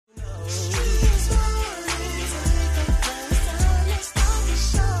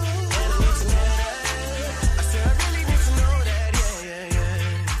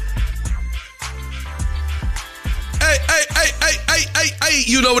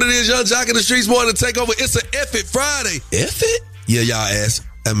You know what it is, Young Jock in the Streetz Morning Takeover. It's an F It Friday. F it? Yeah, y'all ask.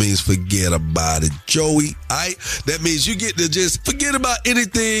 That means forget about it, Joey. Alright? That means you get to just forget about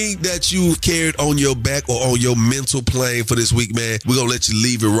anything that you carried on your back or on your mental plane for this week, man. We're gonna let you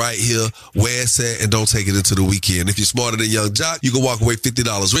leave it right here where it's at and don't take it into the weekend. If you're smarter than Young Jock, you can walk away $50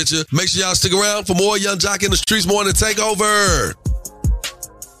 richer. Make sure y'all stick around for more Young Jock in the Streetz Morning Takeover.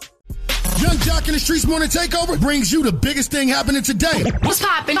 Young Jock in the Streetz Morning Takeover brings you the biggest thing happening today. What's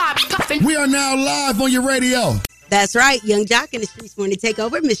poppin'? We are now live on your radio. That's right, Young Jock in the Streetz Morning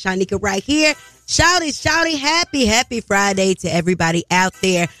Takeover. Miss Shanika right here. Shouty, happy Friday to everybody out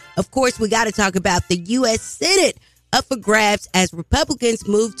there. Of course, we got to talk about the U.S. Senate up for grabs as Republicans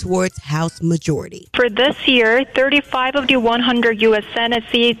move towards House majority. For this year, 35 of the 100 U.S. Senate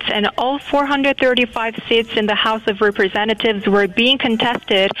seats and all 435 seats in the House of Representatives were being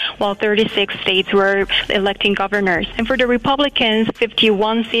contested, while 36 states were electing governors. And for the Republicans,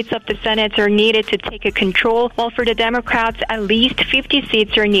 51 seats of the Senate are needed to take control, while for the Democrats, at least 50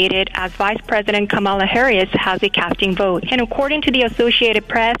 seats are needed as Vice President Kamala Harris has a casting vote. And according to the Associated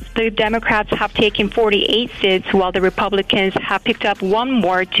Press, the Democrats have taken 48 seats, while the Republicans have picked up one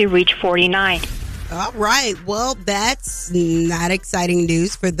more to reach 49. All right. Well, that's not exciting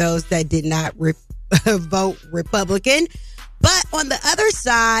news for those that did not vote Republican. But on the other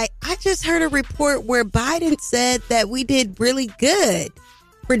side, I just heard a report where Biden said that we did really good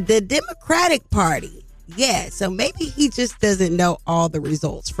for the Democratic Party. Yeah, so maybe he just doesn't know all the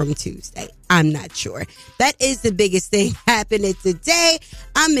results from Tuesday. I'm not sure. That is the biggest thing happening today.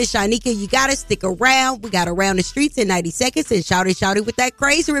 I'm Miss Shanika. You got to stick around. We got Around the Streets in 90 seconds and shouty with that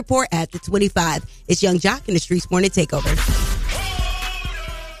crazy report at the 25. It's Young Jock in the Streetz Morning Takeover.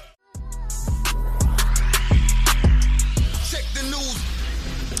 Check the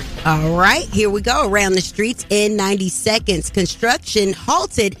news. All right, here we go. Around the Streets in 90 seconds. Construction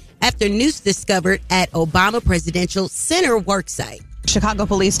halted after noose discovered at Obama Presidential Center worksite. Chicago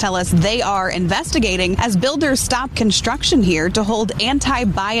police tell us they are investigating as builders stop construction here to hold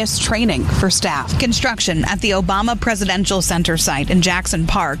anti-bias training for staff. Construction at the Obama Presidential Center site in Jackson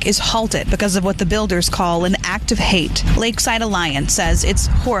Park is halted because of what the builders call an act of hate. Lakeside Alliance says it's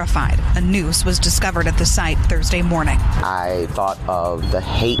horrified. A noose was discovered at the site Thursday morning. I thought of the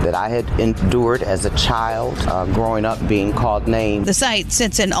hate that I had endured as a child, growing up being called names. The site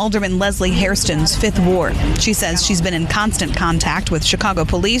sits in Alderman Leslie Hairston's 5th Ward. She says she's been in constant contact with Chicago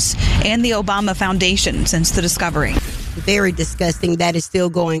police and the Obama Foundation since the discovery. Very disgusting. That is still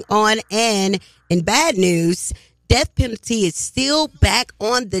going on. And in bad news, death penalty is still back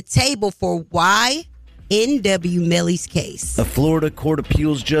on the table for why? N.W. Mellie's case. A Florida court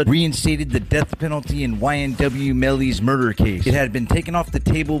appeals judge reinstated the death penalty in YNW Mellie's murder case. It had been taken off the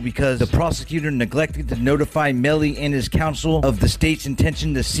table because the prosecutor neglected to notify Mellie and his counsel of the state's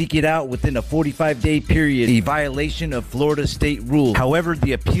intention to seek it out within a 45-day period, a violation of Florida state rule. However,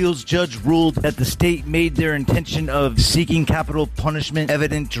 the appeals judge ruled that the state made their intention of seeking capital punishment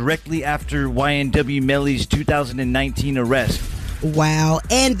evident directly after YNW Mellie's 2019 arrest. Wow.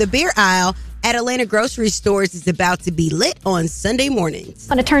 And the beer aisle at Atlanta grocery stores is about to be lit on Sunday mornings.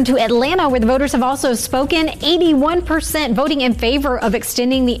 On a turn to Atlanta, where the voters have also spoken, 81% voting in favor of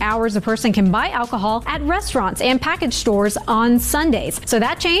extending the hours a person can buy alcohol at restaurants and package stores on Sundays. So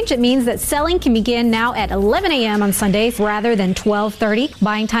that change, it means that selling can begin now at 11 a.m. on Sundays rather than 12:30.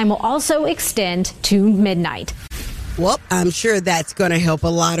 Buying time will also extend to midnight. Well, I'm sure that's going to help a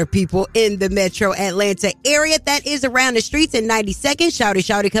lot of people in the metro Atlanta area. That is Around the Streets in 90 seconds.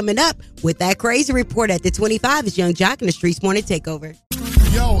 Shouty coming up with that crazy report at the 25 is Young Jock in the Streetz Morning Takeover.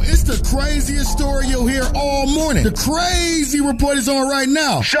 Yo, it's the craziest story you'll hear all morning. The crazy report is on right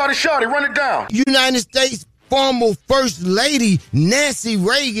now. Shouty, run it down. United States former First Lady Nancy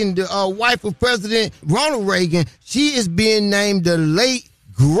Reagan, the wife of President Ronald Reagan, she is being named the late,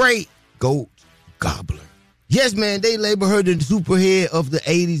 great goat gobbler. Yes, man, they label her the superhead of the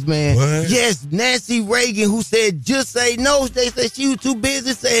 80s, man. What? Yes, Nancy Reagan, who said, just say no. They said she was too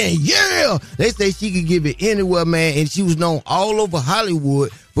busy saying, yeah. They say she could give it anywhere, man. And she was known all over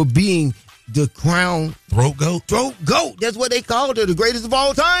Hollywood for being the crown throat goat. Throat goat. That's what they called her, the greatest of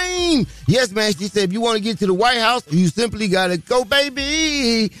all time. Yes, man, she said, if you want to get to the White House, you simply got to go,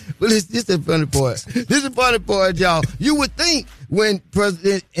 baby. But this is the funny part. This is the funny part, y'all. You would think when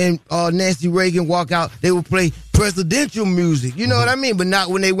President and Nancy Reagan walk out, they would play presidential music. You know what I mean? But not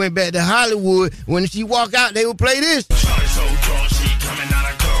when they went back to Hollywood. When she walk out, they would play this. Shawty so drunk, she coming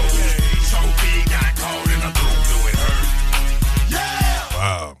out of gold. So big, got caught in a groove, doing her. Yeah!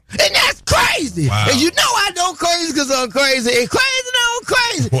 Wow. And that's crazy. Wow. And you know I know crazy because I'm crazy. And crazy, no, I'm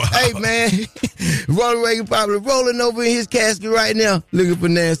crazy. Wow. Hey, man, Ronald Reagan probably rolling over in his casket right now, looking for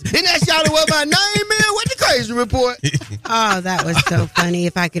Nancy. And that's y'all what my name is? What the crazy report? Oh, that was so funny.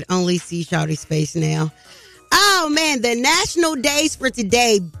 If I could only see Shawty's face now. Oh, man, the national days for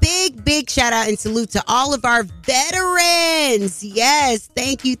today. Big shout out and salute to all of our veterans. Yes,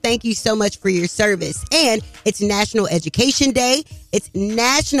 thank you so much for your service. And it's National Education Day. It's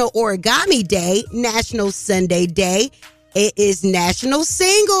National Origami Day, National Sunday Day. It is National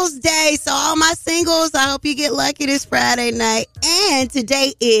Singles Day. So all my singles, I hope you get lucky this Friday night. And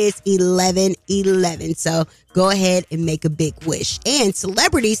today is 11/11. So go ahead and make a big wish. And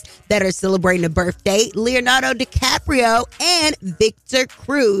celebrities that are celebrating a birthday, Leonardo DiCaprio and Victor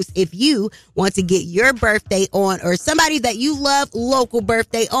Cruz. If you want to get your birthday on or somebody that you love local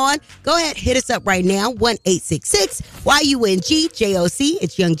birthday on, go ahead, hit us up right now, 1-866-YUNG-JOC.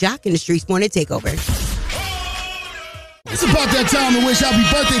 It's Young Jock in the Streetz Morning Takeover. It's about that time to wish happy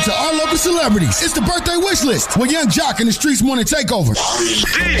birthday to our local celebrities. It's the birthday wish list with Young Jock in the Streetz Morning Takeover.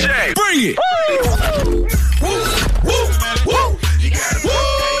 DJ, bring it. Woo, woo, woo. You gotta woo.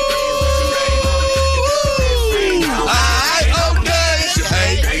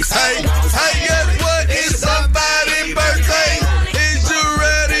 Hey, guess what? It's somebody's birthday. Is you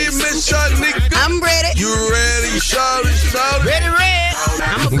ready, Miss Shanika? I'm ready. You ready, Shawty? Ready.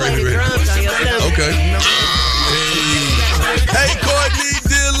 I'm going to play the drums on your stomach. Okay. Hey, Courtney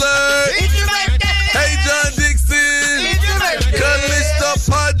Dillard. It's your birthday. Hey, John Dixon. It's your birthday. Calista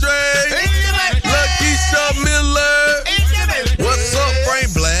Padre. It's your birthday. Lakeisha Miller. It's your birthday. What's up,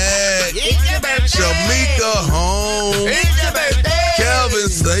 Frank Black? It's your birthday. Shamika Holmes. It's your birthday. Calvin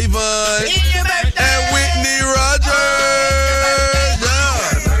Savon. It's your birthday. And Whitney Rogers.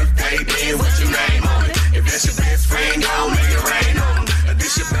 Yeah. Baby, what's your name on it? If that's your best friend, gon' make it rain on it. If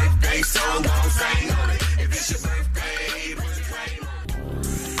this your birthday song, gon' sing on it. If this your birthday, put your cream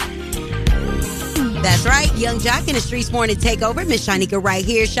on it. That's right. Young Jock in the Streetz Morning Takeover. Miss Shanika right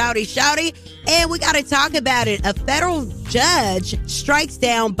here. Shouty. And we got to talk about it. A federal judge strikes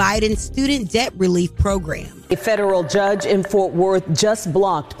down Biden's student debt relief program. A federal judge in Fort Worth just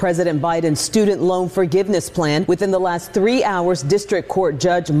blocked President Biden's student loan forgiveness plan. Within the last 3 hours, District Court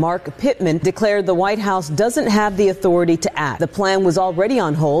Judge Mark Pittman declared the White House doesn't have the authority to act. The plan was already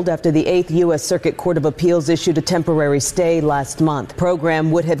on hold after the 8th U.S. Circuit Court of Appeals issued a temporary stay last month. The program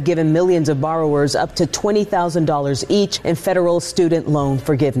would have given millions of borrowers up to $20,000 each in federal student loan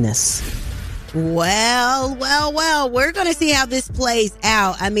forgiveness. Well, we're going to see how this plays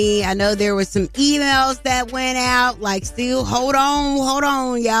out. I mean, I know there was some emails that went out, like, still, hold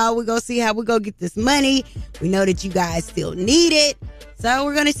on, y'all. We're going to see how we're going to get this money. We know that you guys still need it. So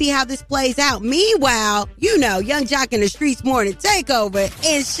we're going to see how this plays out. Meanwhile, you know, Young Jock in the Streetz Morning Takeover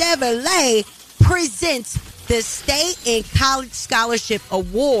and Chevrolet presents the State and College Scholarship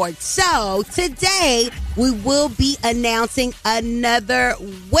Award. So today we will be announcing another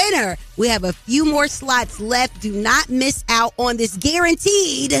winner. We have a few more slots left. Do not miss out on this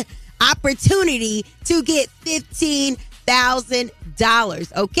guaranteed opportunity to get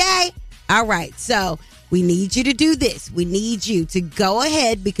 $15,000. Okay? All right. So we need you to do this. We need you to go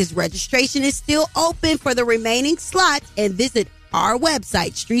ahead because registration is still open for the remaining slots and visit our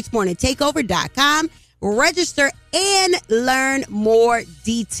website, streetsmorningtakeover.com. Register and learn more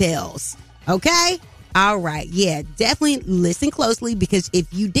details. Okay? All right. Yeah, definitely listen closely because if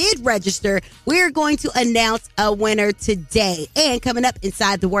you did register, we're going to announce a winner today. And coming up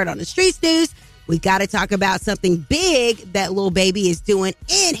inside the Word on the Streets news, we got to talk about something big that Lil Baby is doing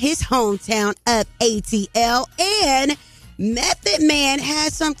in his hometown of ATL. And Method Man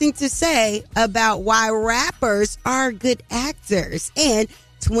has something to say about why rappers are good actors. And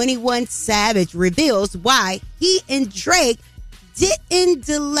 21 Savage reveals why he and Drake didn't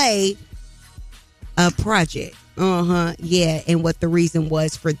delay a project. Yeah, and what the reason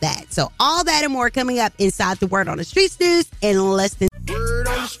was for that. So all that and more coming up inside the Word on the Streets news in less than... Word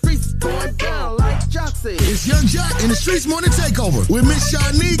on the streets going down like Jock said. It's Young Jock in the Streetz Morning Takeover with Miss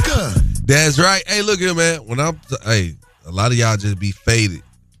Shanika. That's right. Hey, look here, man. A lot of y'all just be faded.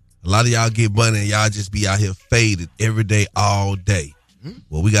 A lot of y'all get money and y'all just be out here faded every day, all day.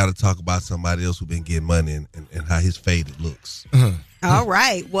 Well, we got to talk about somebody else who been getting money and how his faded looks. All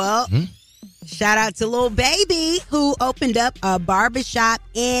right. Well, shout out to Lil Baby who opened up a barbershop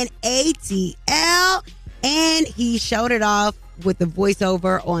in ATL and he showed it off with the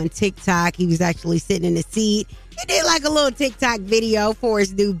voiceover on TikTok. He was actually sitting in the seat. He did like a little TikTok video for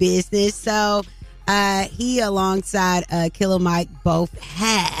his new business. So he alongside Killer Mike both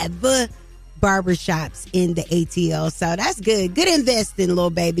have barbershops in the ATL. So that's good. Good investing, Lil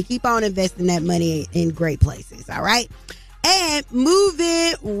Baby. Keep on investing that money in great places. All right. And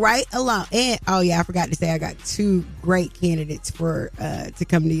moving right along. And I forgot to say I got 2 great candidates for to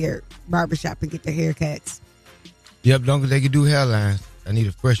come to your barbershop and get their haircuts. Yep, they can do hairlines. I need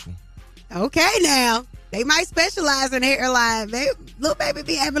a fresh one. Okay, now they might specialize in hairline. Little baby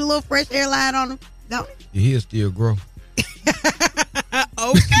be having a little fresh hairline on them, don't he? Your hair still grow.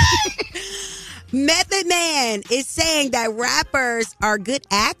 Okay. Method Man is saying that rappers are good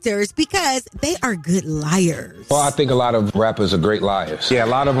actors because they are good liars. Well, I think a lot of rappers are great liars. Yeah, a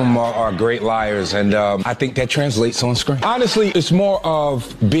lot of them are great liars, and I think that translates on screen. Honestly, it's more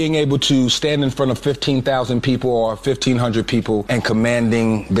of being able to stand in front of 15,000 people or 1,500 people and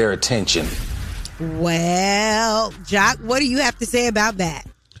commanding their attention. Well, Jock, what do you have to say about that?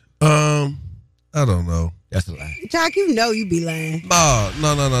 I don't know. That's a lie. Jock, you know you be lying. No.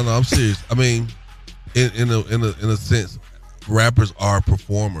 I'm serious. I mean, in a sense, rappers are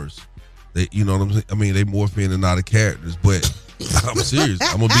performers. They, you know what I'm saying? I mean, they morph in and out of characters. But I'm serious.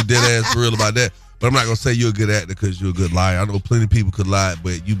 I'm gonna be dead ass for real about that. But I'm not gonna say you're a good actor because you're a good liar. I know plenty of people could lie,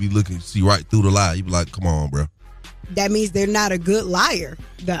 but you be looking, see right through the lie. You be like, come on, bro. That means they're not a good liar,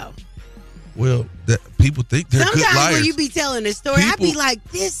 though. Well, that people think they're Sometimes good liars. when you be telling a story, I be like,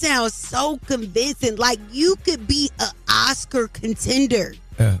 this sounds so convincing. Like you could be an Oscar contender.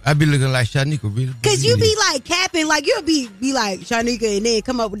 I be looking like Shanika, really. Because you be like capping, like you'll be like Shanika and then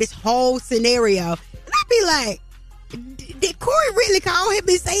come up with this whole scenario. And I be like, did Corey really call him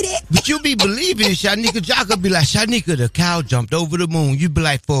and say that? But you be believing it, Shanika. Jocko be like, Shanika, the cow jumped over the moon. You be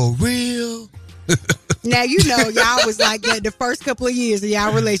like, for real? Now, you know, y'all was like that the first couple of years of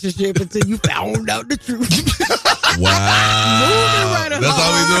y'all relationship until you found out the truth. Wow. Right That's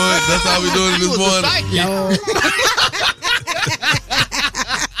how we doing. That's how we doing this morning. I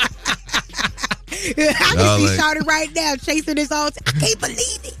can see Shawty right now chasing his own. I can't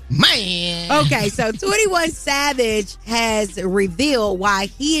believe it. Man. Okay, so 21 Savage has revealed why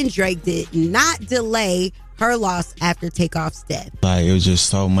he and Drake did not delay her loss after Takeoff's death. Like, it was just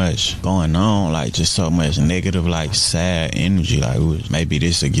so much going on, like, just so much negative, like, sad energy. Like, it was, maybe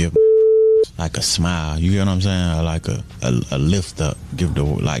this would give like a smile, you get what I'm saying? Or like a lift up, give the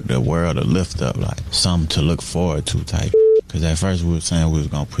world a lift up, like something to look forward to type. Because at first we were saying we was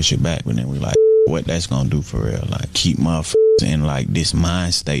going to push it back, but then we like, what that's going to do for real? Like, keep motherfuckers in like this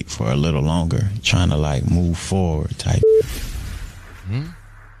mind state for a little longer, trying to like move forward type.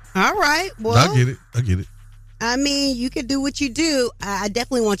 All right, well, I get it. I mean, you can do what you do. I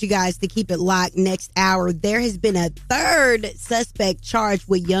definitely want you guys to keep it locked next hour. There has been a 3rd suspect charged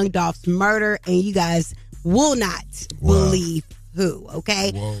with Young Dolph's murder, and you guys will not believe who,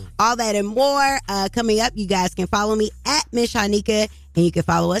 okay? Whoa. All that and more coming up. You guys can follow me at Miss Shanika, and you can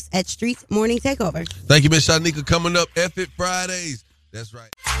follow us at Streetz Morning Takeover. Thank you, Miss Shanika. Coming up, F It Fridays. That's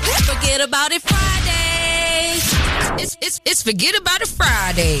right. Forget about it Friday. It's Forget About It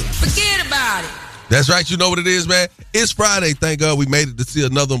Friday. Forget about it. That's right. You know what it is, man. It's Friday. Thank God we made it to see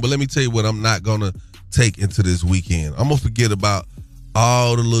another one. But let me tell you what I'm not going to take into this weekend. I'm going to forget about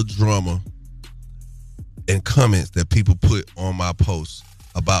all the little drama and comments that people put on my posts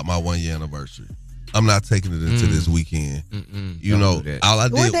about my 1-year anniversary. I'm not taking it into this weekend. You know, all I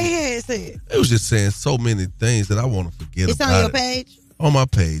did. What they had said? It was just saying so many things that I want to forget It's about. on your page? On my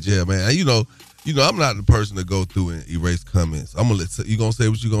page, yeah, man. And you know, I'm not the person to go through and erase comments. I'm gonna you gonna say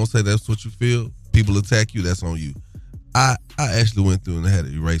what you gonna say. That's what you feel. People attack you. That's on you. I actually went through and had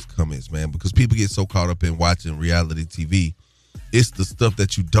to erase comments, man, because people get so caught up in watching reality TV. It's the stuff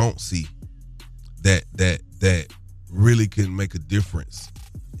that you don't see that really can make a difference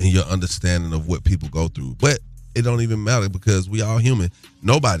in your understanding of what people go through. But it don't even matter because we all human.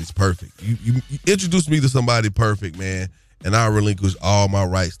 Nobody's perfect. You introduce me to somebody perfect, man, and I relinquish all my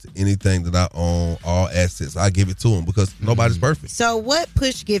rights to anything that I own, all assets. I give it to them because nobody's perfect. So what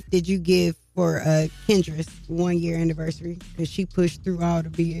push gift did you give for Kendra's 1-year anniversary? Because she pushed through all the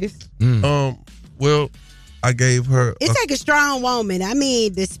BS. Well, I gave her. It's like a strong woman. I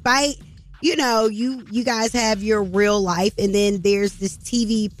mean, despite, you know, you guys have your real life, and then there's this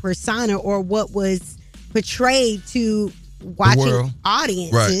TV persona or what was portrayed to watching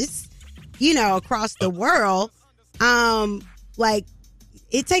audiences, you know, across the world. Like,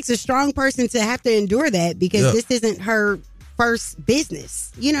 it takes a strong person to have to endure that because this isn't her first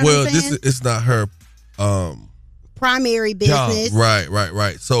business. You know what I'm saying? It's not her primary business.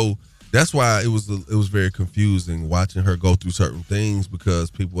 Right. So that's why it was very confusing watching her go through certain things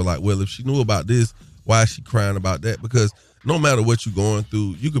because people were like, well, if she knew about this, why is she crying about that? Because no matter what you're going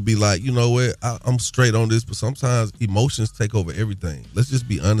through, you could be like, you know what, I'm straight on this, but sometimes emotions take over everything. Let's just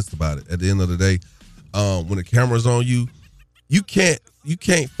be honest about it. At the end of the day, when the camera's on you, you can't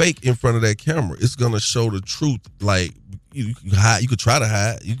fake in front of that camera. It's gonna show the truth. Like, you hide. You could try to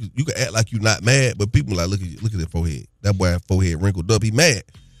hide. You could act like you're not mad, but people like, look at that forehead. That boy forehead wrinkled up. He mad.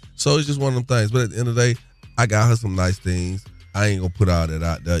 So it's just one of them things. But at the end of the day, I got her some nice things. I ain't gonna put all that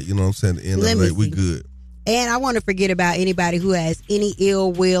out there. You know what I'm saying? At the end of the day, we good. And I want to forget about anybody who has any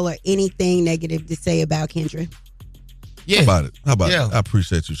ill will or anything negative to say about Kendra. Yeah. How about it? I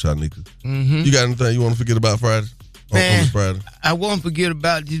appreciate you, Shanika. Mm-hmm. You got anything you want to forget about Friday? Man, on this Friday? I won't forget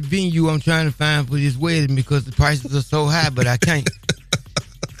about this venue I'm trying to find for this wedding because the prices are so high, but I can't.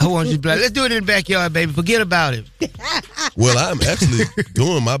 I want you to be like, let's do it in the backyard, baby. Forget about it. Well, I'm actually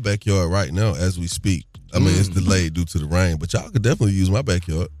doing my backyard right now as we speak. I mean, it's delayed due to the rain, but y'all could definitely use my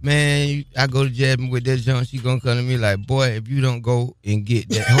backyard. Man, I go to Jasmine with that joint. She gonna come to me like, boy, if you don't go and get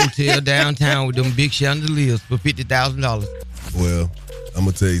that hotel downtown with them big chandeliers for $50,000. Well, I'm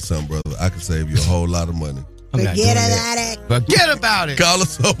gonna tell you something, brother. I can save you a whole lot of money. Forget about it. Forget about it. Call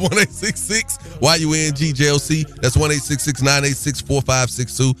us up 1-866-YUNG-JLC. That's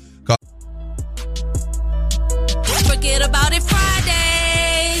 1-866-986-4562. Forget about it Friday.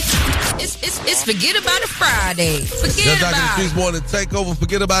 It's Forget About It Friday. Forget about it. Streetz Morning Takeover.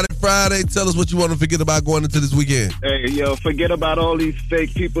 Forget about it Friday. Tell us what you want to forget about going into this weekend. Hey, yo, forget about all these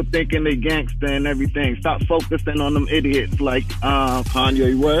fake people thinking they gangster and everything. Stop focusing on them idiots like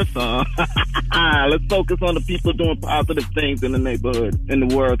Kanye West. Let's focus on the people doing positive things in the neighborhood, in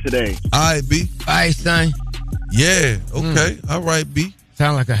the world today. All right, B. All right, son. Yeah, okay. All right, B.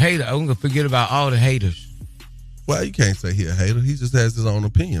 Sound like a hater. I'm going to forget about all the haters. Well, you can't say he a hater. He just has his own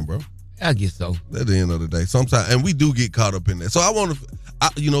opinion, bro. I guess so. At the end of the day, sometimes, and we do get caught up in that. So I want to,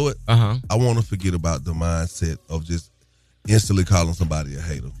 you know what? I want to forget about the mindset of just instantly calling somebody a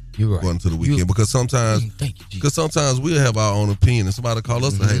hater. You're right. Going to the weekend because sometimes, we'll have our own opinion and somebody call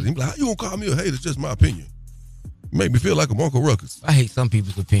us a hater. You be like, how you gonna call me a hater? It's just my opinion. You make me feel like a Uncle Ruckus. I hate some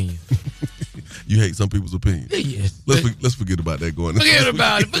people's opinion. You hate some people's opinion. Yes. Let's forget about that going. Forget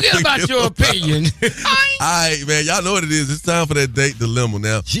about it. Forget about your opinion. All right, man. Y'all know what it is. It's time for that date dilemma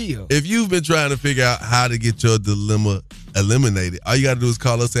now. If you've been trying to figure out how to get your dilemma eliminated, all you got to do is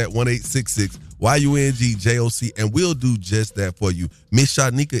call us at 1-866-YUNG-JOC, and we'll do just that for you. Miss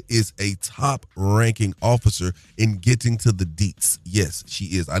Shanika is a top-ranking officer in getting to the deets. Yes, she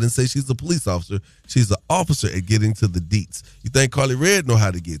is. I didn't say she's a police officer. She's an officer at getting to the deets. You think Carly Red know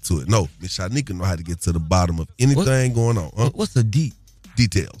how to get to it? No, Miss Shanika know how to get to the bottom of anything going on. Huh? What's the deet?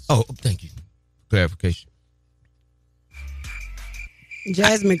 Details. Oh, thank you. Clarification.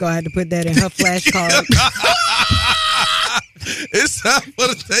 Jasmine gonna have to put that in her flashcard. It's time for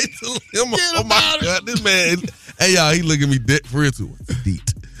the date dilemma. Oh my God, this man. Hey y'all, he looking at me dead for real too. What's the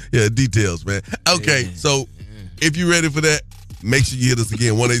deet? Yeah, details, man. Okay, so if you ready for that, make sure you hit us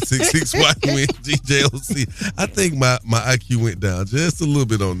again. 1-866-YUNG-JOC. I think my IQ went down just a little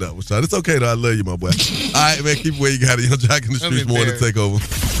bit on that one, Sean. It's okay though. I love you, my boy. All right, man. Keep it where you got it. Young Jock in the Streetz Morning Takeover.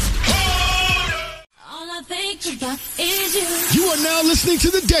 You are now listening to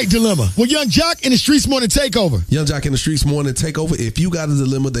The Date Dilemma with Young Jock in the Streetz Morning Takeover. Young Jock in the Streetz Morning Takeover. If you got a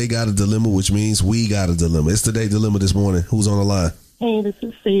dilemma, they got a dilemma, which means we got a dilemma. It's the Date Dilemma this morning. Who's on the line? Hey, this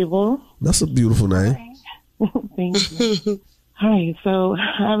is Sable. That's a beautiful name. Thank you. Hi, so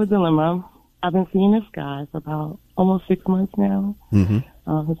I have a dilemma. I've been seeing this guy for about almost 6 months now. Mm-hmm.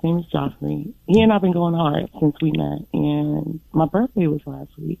 His name is Joffrey. He and I have been going hard since we met, and my birthday was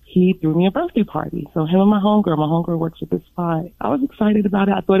last week. He threw me a birthday party. So him and my homegirl works at this spot. I was excited about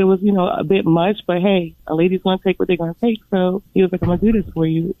it. I thought it was, a bit much, but hey, a lady's going to take what they're going to take. So he was like, I'm going to do this for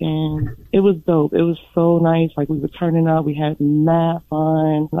you. And it was dope. It was so nice. Like, we were turning up. We had mad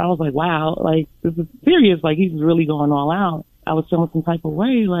fun. And I was like, wow, like, this is serious. Like, he's really going all out. I was feeling some type of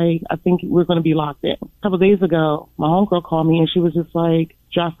way. Like, I think we're going to be locked in. A couple of days ago, my homegirl called me and she was just like,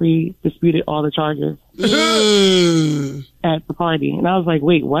 Joffrey disputed all the charges at the party. And I was like,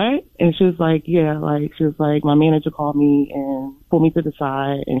 wait, what? And she was like, yeah, my manager called me and pulled me to the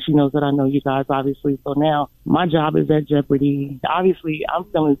side, and she knows that I know you guys, obviously. So now my job is at jeopardy. Obviously, I'm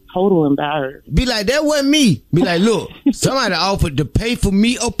feeling total embarrassed. Be like, that wasn't me. Be like, look, somebody offered to pay for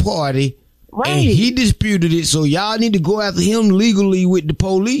me a party. Right. And he disputed it, so y'all need to go after him legally with the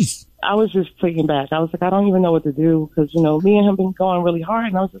police. I was just taken back. I was like, I don't even know what to do because, me and him been going really hard,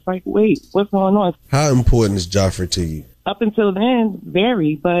 and I was just like, wait, what's going on? How important is Joffrey to you? Up until then,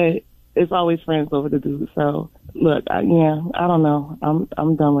 very, but it's always friends over the dude. So, look, I don't know.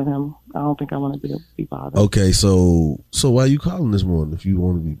 I'm done with him. I don't think I want to be bothered. Okay, so why are you calling this morning if you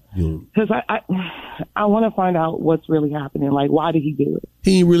want to be, Because I want to find out what's really happening. Like, why did he do it?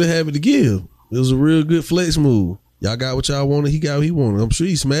 He ain't really have it to give. It was a real good flex move. Y'all got what y'all wanted. He got what he wanted. I'm sure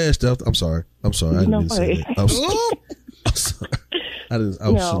he smashed out. I'm sorry. I didn't mean to say that. I'm sorry. I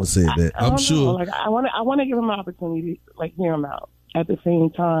shouldn't have said that. I'm sure. Like I want to give him an opportunity to like hear him out. At the same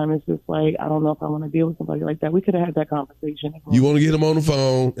time, it's just like I don't know if I want to deal with somebody like that. We could have had that conversation. You want to get him on the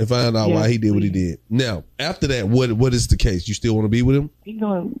phone and find out why he did what he did. Now, after that, what is the case? You still want to be with him? He's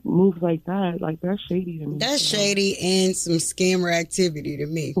doing moves like that. Like that's shady to me. That's shady and some scammer activity to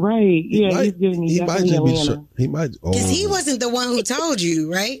me. Right? Yeah, he's giving me definitely Atlanta. He might because he wasn't the one who told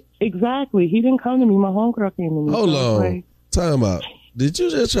you, right? Exactly. He didn't come to me. My homegirl came to me. Hold on. Time out. Did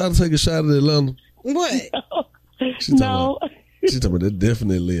you just try to take a shot at Atlanta? What? No. She's talking about that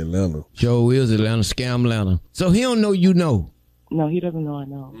definitely Atlanta. Joe is Atlanta, scam Atlanta. So he don't know you know. No, he doesn't know I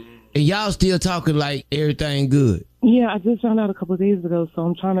know. And y'all still talking like everything good. Yeah, I just found out a couple of days ago, so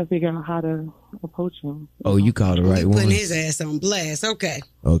I'm trying to figure out how to approach him. Oh, you called the right one. Putting his ass on blast. Okay.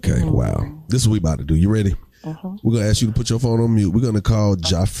 Okay, wow. This is what we about to do. You ready? Uh-huh. We're going to ask you to put your phone on mute. We're going to call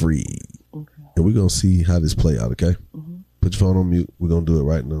Joffrey. Okay. And we're going to see how this play out, okay? Put your phone on mute. We're going to do it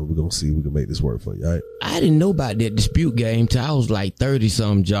right now. We're going to see if we can make this work for you, all right? I didn't know about that dispute game till I was like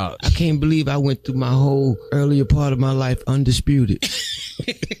 30-something, job. I can't believe I went through my whole earlier part of my life undisputed.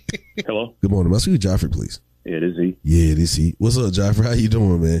 Hello? Good morning. Must I speak to Joffrey, please? Yeah, this is he. Yeah, this he. What's up, Joffrey? How you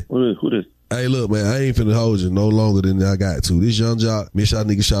doing, man? Who this? Hey, look, man, I ain't finna hold you no longer than I got to. This Young Jock, miss y'all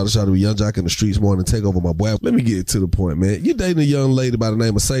niggas shout with Young Jock in the streets morning, take over my boy. Let me get to the point, man. You dating a young lady by the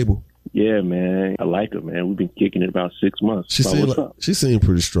name of Sable? Yeah, man. I like her, man. We've been kicking it about 6 months. She seemed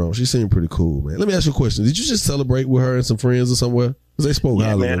pretty strong. She seemed pretty cool, man. Let me ask you a question. Did you just celebrate with her and some friends or somewhere? Because they spoke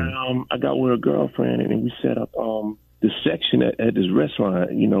highly of her. I got with a girlfriend and we set up the section at this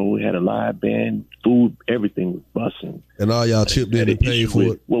restaurant. You know, we had a live band, food, everything was busting. And all y'all chipped in and paid for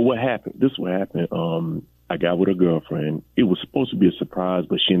it? Well, what happened? This is what happened. I got with a girlfriend. It was supposed to be a surprise,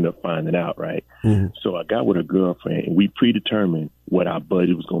 but she ended up finding out, right? Mm-hmm. So I got with a girlfriend, and we predetermined what our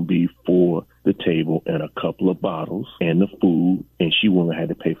budget was going to be for the table and a couple of bottles and the food, and she wouldn't have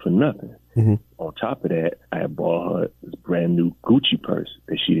had to pay for nothing. Mm-hmm. On top of that, I had bought her this brand new Gucci purse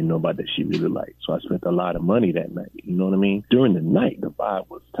that she didn't know about that she really liked. So I spent a lot of money that night. You know what I mean? During the night, the vibe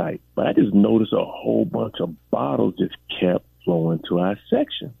was tight. But I just noticed a whole bunch of bottles just kept flowing to our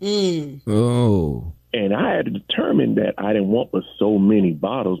section. Oh. And I had to determine that I didn't want but so many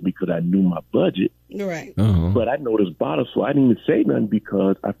bottles because I knew my budget. Right. But I noticed bottles, so I didn't even say nothing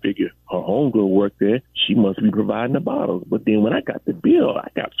because I figured her homegirl worked there. She must be providing the bottles. But then when I got the bill, I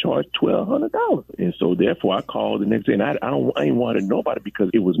got charged $1,200. And so therefore I called the next day, and I didn't want to know about it because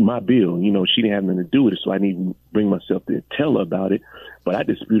it was my bill. You know, she didn't have nothing to do with it, so I didn't even bring myself to tell her about it. But I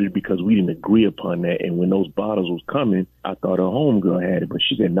disputed because we didn't agree upon that. And when those bottles was coming, I thought her homegirl had it. But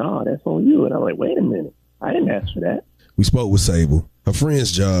she said, nah, that's on you. And I'm like, wait a minute. I didn't ask for that. We spoke with Sable. Her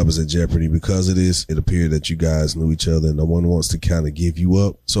friend's job is in jeopardy because of this. It appeared that you guys knew each other and no one wants to kind of give you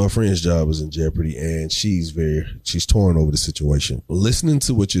up. So her friend's job is in jeopardy and she's torn over the situation. Listening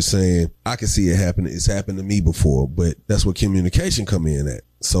to what you're saying, I can see it happen. It's happened to me before, but that's where communication come in at.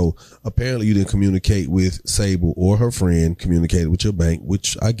 So apparently you didn't communicate with Sable or her friend, communicated with your bank,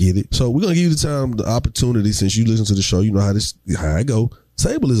 which I get it. So we're going to give you the opportunity, since you listen to the show, you know how it go.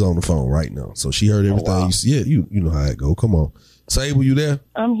 Sable is on the phone right now. So she heard everything. Oh, wow. You know how it go. Come on. Sable, you there?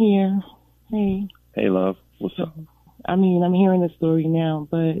 I'm here. Hey. Hey, love. What's up? I mean, I'm hearing the story now,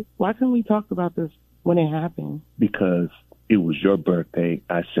 but why couldn't we talk about this when it happened? Because it was your birthday.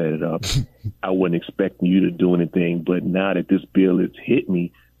 I set it up. I wasn't expecting you to do anything, but now that this bill has hit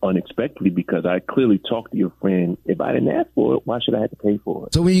me unexpectedly because I clearly talked to your friend. If I didn't ask for it, why should I have to pay for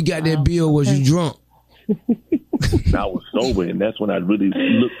it? So when you got that bill, was you drunk? I was sober, and that's when I really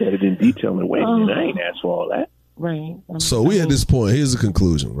looked at it in detail and wait a minute, I ain't asked for all that. Right. So we at this point, here's the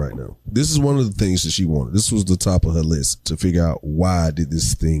conclusion right now. This is one of the things that she wanted. This was the top of her list to figure out why did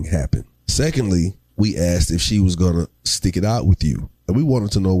this thing happen. Secondly, we asked if she was going to stick it out with you, and we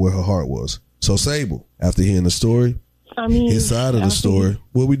wanted to know where her heart was. So Sable, after hearing the story, his side of the story,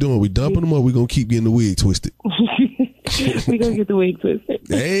 what we doing? We dumping them or we going to keep getting the wig twisted? We going to get the wig twisted.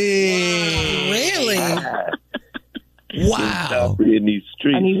 Hey. Really? Wow. In these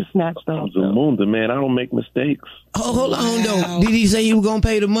streets. I need to snatch those. Zamunda, man, I don't make mistakes. Oh, hold on, though. Did he say he was going to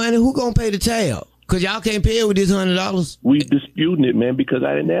pay the money? Who going to pay the tab? Because y'all can't pay it with this $100. We disputing it, man, because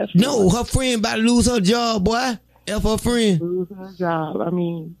I didn't ask for No, her friend about to lose her job, boy. F her friend. Lose her job. I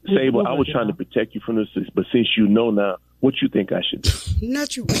mean. Sable, I was trying to protect you from this, but since you know now, what you think I should do?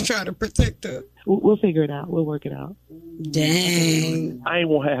 Not you was trying to protect her. We'll figure it out. We'll work it out. Dang. I ain't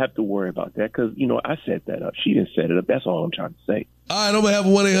won't have to worry about that because, I set that up. She didn't set it up. That's all I'm trying to say. All right, I'm going to have a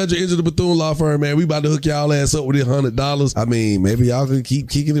 1-800 Enter the Bethune Law Firm, man. We about to hook y'all ass up with this $100. I mean, maybe y'all can keep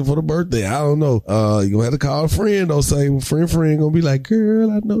kicking it for the birthday. I don't know. You're going to have to call a friend, though. Say, friend going to be like,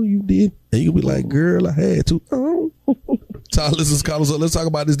 girl, I know you did. And you going to be like, girl, I had to. Oh. Time listeners, call us up. Let's talk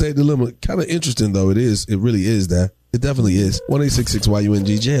about this day dilemma. Kind of interesting, though. It is. It really is that. It definitely is.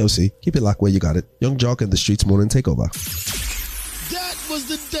 1-866-YUNG-JLC. Keep it locked where you got it. Young Jock and the Streetz Morning Takeover. That was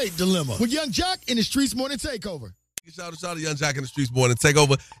the date dilemma with Young Jock and the Streetz Morning Takeover. Shout out to Young Jock and the Streetz Morning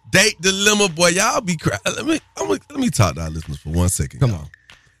Takeover. Date dilemma, boy. Y'all be crying. Let me talk to our listeners for 1 second. Come on.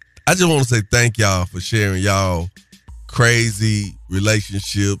 I just want to say thank y'all for sharing y'all crazy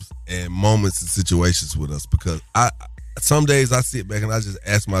relationships and moments and situations with us, because some days I sit back and I just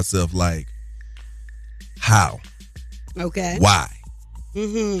ask myself, like, how? Okay. Why?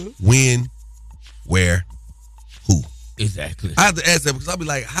 Mm-hmm. When? Where? Who? Exactly. I have to ask that because I'll be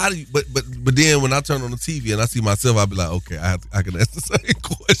like, how do you, but then when I turn on the TV and I see myself, I'll be like, okay, I can ask the same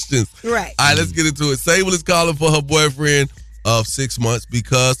questions. Right. All right, let's get into it. Sable is calling for her boyfriend of 6 months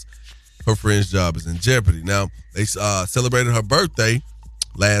because her friend's job is in jeopardy. Now, they celebrated her birthday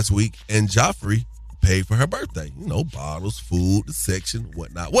last week, and Joffrey paid for her birthday. You know, bottles, food, the section,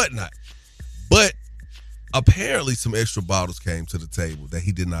 whatnot. But apparently some extra bottles came to the table that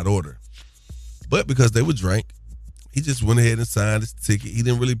he did not order. But because they were drank, he just went ahead and signed his ticket. He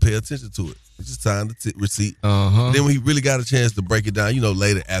didn't really pay attention to it. He just signed the receipt. Then when he really got a chance to break it down, you know,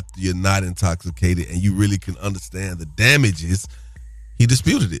 later after you're not intoxicated and you really can understand the damages, he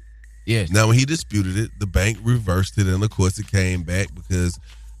disputed it. Yes. Now, when he disputed it, the bank reversed it, and of course it came back because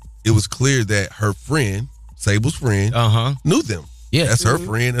it was clear that her friend, Sable's friend, knew them. Yeah. That's her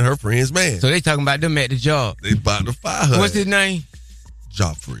friend and her friend's man. So they talking about them at the job. They about to fire her. What's his name?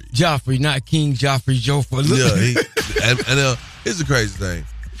 Joffrey, not King Joffrey Joffrey. Yeah, it's a crazy thing.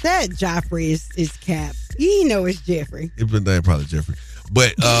 That Joffrey is cap. You know it's Jeffrey. His name probably Jeffrey.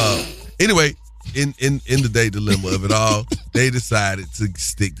 But anyway, in the date dilemma of it all, they decided to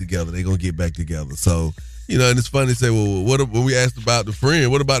stick together. They're gonna get back together. So, you know, and it's funny to say, well, when we asked about the friend,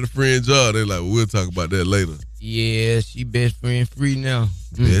 what about the friend job? They're like, well, we'll talk about that later. Yeah, she best friend free now.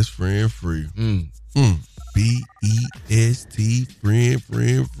 Best friend free. BEST, friend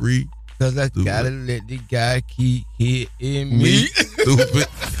free. Cause I gotta let the guy keep hitting me. Stupid.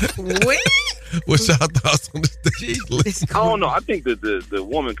 What's y'all thoughts on this? I don't know. I think that the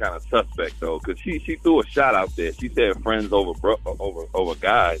woman kind of suspect though, because she threw a shot out there. She said friends over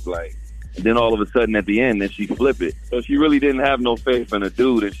guys, like, and then all of a sudden at the end, then she flip it. So she really didn't have no faith in a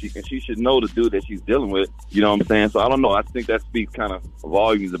dude, and she should know the dude that she's dealing with. You know what I'm saying? So I don't know. I think that speaks kind of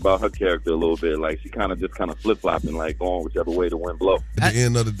volumes about her character a little bit. Like she kind of flip flopping, like going whichever way the wind blow. At the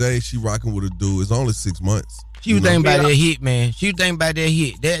end of the day, she rocking with a dude. It's only 6 months. She was thinking about that hit, man. She was thinking about that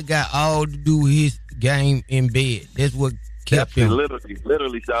hit. That got all to do with his game in bed. That's what kept him.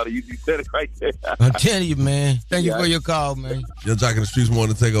 Literally, Shawty, you said it right there. I'm telling you, man. Thank you for your call, man. Young Jock in the Streetz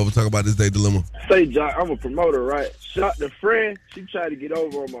Morning Takeover. Talk about this day dilemma. Say, Jock, I'm a promoter, right? Shot the friend, she tried to get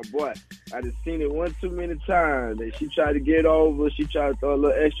over on my boy. I just seen it one too many times. That she tried to get over. She tried to throw a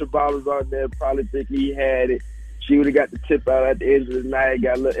little extra bottles on there, probably think he had it. She would have got the tip out at the end of the night,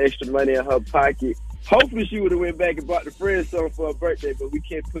 got a little extra money in her pocket. Hopefully she would have went back and bought the friend something for her birthday, but we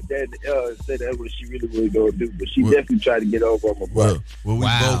can't put that in the L and say that's what she really was going to do. But she definitely tried to get over on my boy.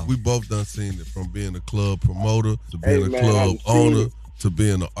 Well, we both done seen it, from being a club promoter to being a club owner to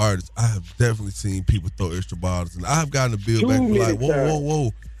being an artist. I have definitely seen people throw extra bottles, and I have gotten a bill back and like,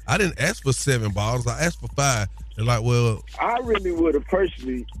 whoa. I didn't ask for 7 bottles. I asked for 5. They're like, well, I really would have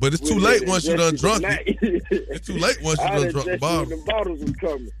personally. But it's too late once you done drunk it. It's too late once you done drunk the bottle. The bottles was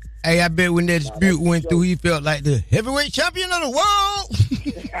coming. Hey, I bet when that dispute went through, he felt like the heavyweight champion of the world.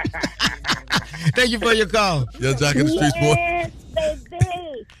 Thank you for your call. Young Jock in the Streetz Morning.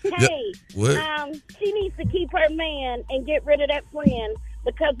 Baby. Hey, what? She needs to keep her man and get rid of that friend,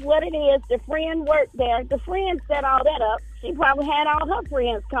 because what it is, the friend worked there. The friend set all that up. She probably had all her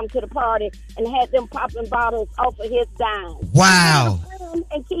friends come to the party and had them popping bottles off of his dime. Wow.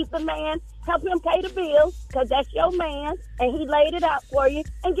 And keep the man, help him pay the bills, because that's your man, and he laid it out for you,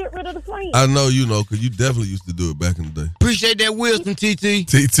 and get rid of the friend. I know you know, because you definitely used to do it back in the day. Appreciate that wisdom, TT.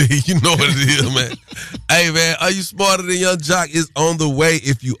 TT, you know what it is, man. Hey, man, Are You Smarter Than Young Jock is on the way.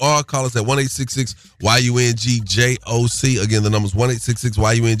 If you are, call us at 1-866-YUNG-JOC. Again, the number's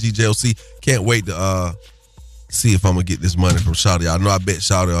 1-866-YUNG-JOC. Can't wait to see if I'm going to get this money from Shawty. I know I bet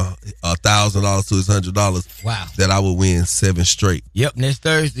Shawty $1,000 to his $100. Wow. That I would win 7 straight. Yep, next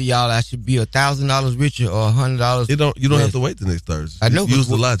Thursday, y'all, I should be $1,000 richer or $100. You don't have to wait the next Thursday. I know. Use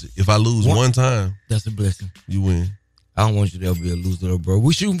the logic. If I lose one time, that's a blessing. You win. I don't want you to ever be a loser, though, bro.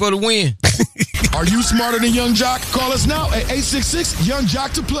 We shooting for the win. Are you smarter than Young Jock? Call us now at 866 Young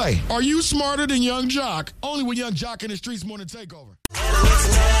Jock to play. Are you smarter than Young Jock? Only with Young Jock in the Streetz Morning Takeover.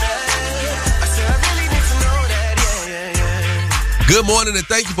 Good morning and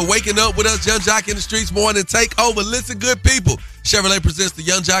thank you for waking up with us, Young Jock in the Streets Morning Takeover. Listen, good people. Chevrolet presents the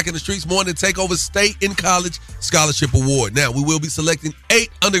Young Jock in the Streets Morning Takeover State and College Scholarship Award. Now, we will be selecting 8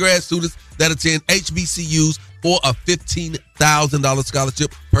 undergrad students that attend HBCUs for a $15,000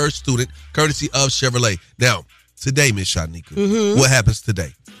 scholarship per student, courtesy of Chevrolet. Now, today, Miss Shanika, what happens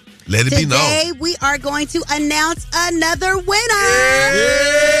today? Let it be known. Today, we are going to announce another winner.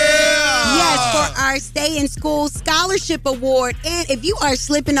 Yes, for our Stay in School Scholarship Award. And if you are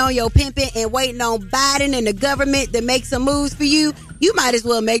slipping on your pimping and waiting on Biden and the government to make some moves for you, you might as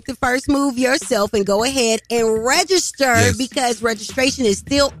well make the first move yourself and go ahead and register because registration is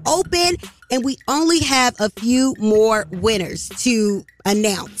still open and we only have a few more winners to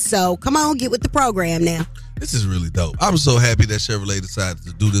announce. So come on, get with the program now. This is really dope. I'm so happy that Chevrolet decided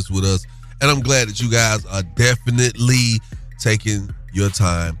to do this with us. And I'm glad that you guys are definitely taking your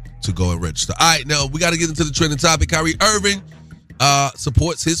time to go and register. All right, now we got to get into the trending topic. Kyrie Irving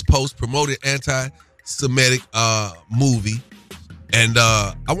supports his post promoted anti-Semitic movie. And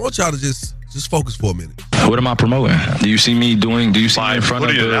I want y'all to just focus for a minute. What am I promoting? Do you see me in front of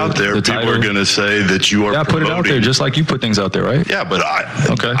putting it out there, the people title? are going to say that you are I put it out there just like you put things out there, right? Yeah, but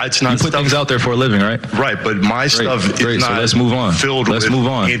it's not you put things out there for a living, right? Right, but my stuff is not so let's move on. Filled with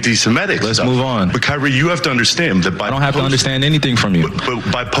anti-Semitic Let's stuff. move on. But Kyrie, you have to understand that I don't have to understand anything from you.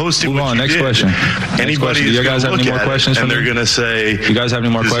 But by posting move on, next question. Anybody Do you guys have any more questions and they're going to say, you guys have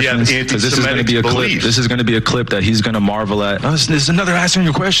any more questions? Because this is going to be a clip. This is going to be a clip that he's going to marvel at. Oh, there's another answering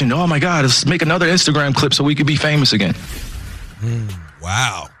your question. Oh my God, let's make another Instagram clip so we could be famous again.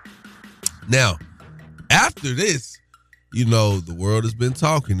 Wow. Now, after this, you know, the world has been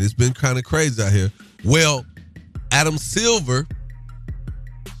talking. It's been kind of crazy out here. Well, Adam Silver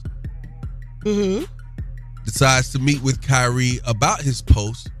decides to meet with Kyrie about his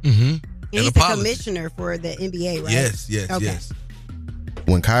post. He's the commissioner for the NBA, right? Yes.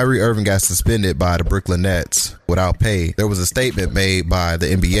 When Kyrie Irving got suspended by the Brooklyn Nets without pay, there was a statement made by the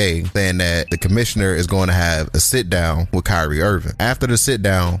NBA saying that the commissioner is going to have a sit down with Kyrie Irving. After the sit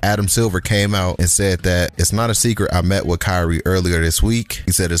down, Adam Silver came out and said that it's not a secret. I met with Kyrie earlier this week.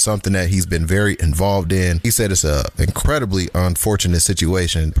 He said it's something that he's been very involved in. He said it's an incredibly unfortunate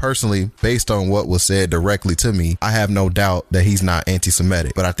situation. Personally, based on what was said directly to me, I have no doubt that he's not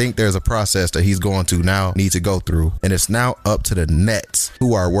anti-Semitic, but I think there's a process that he's going to now need to go through, and it's now up to the Nets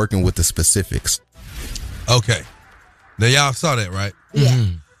who are working with the specifics. Okay. Now, y'all saw that, right? Yeah.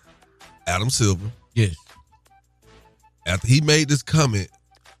 Adam Silver. Yes. After he made this comment,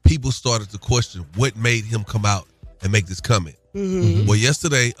 people started to question what made him come out and make this comment. Well,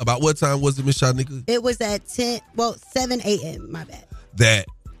 yesterday, about what time was it, Ms. Shanika? It was at 7 a.m., my bad. That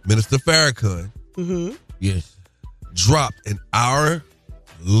Minister Farrakhan dropped an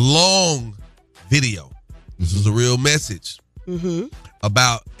hour-long video. This was a real message.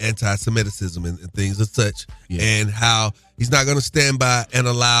 About anti-Semitism and things as such, and how he's not going to stand by and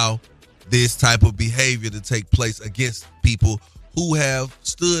allow this type of behavior to take place against people who have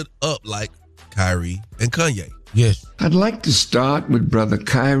stood up like Kyrie and Kanye. Yes. I'd like to start with Brother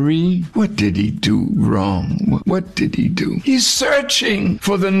Kyrie. What did he do wrong? What did he do? He's searching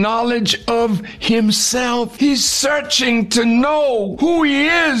for the knowledge of himself. He's searching to know who he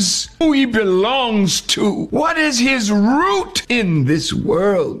is, who he belongs to. What is his root in this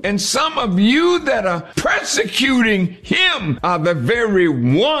world? And some of you that are persecuting him are the very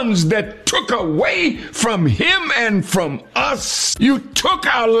ones that took away from him and from us. You took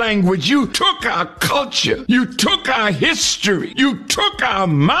our language. You took our culture. You took our history. You took our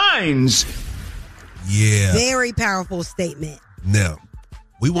minds. Yeah. Very powerful statement. Now,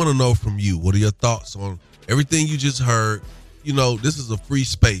 we want to know from you, what are your thoughts on everything you just heard? You know, this is a free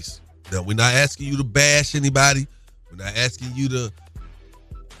space. Now, we're not asking you to bash anybody. We're not asking you to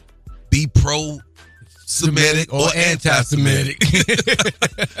be pro-Semitic or anti-Semitic.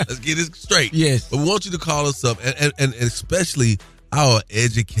 Let's get it straight. Yes. But we want you to call us up, and especially our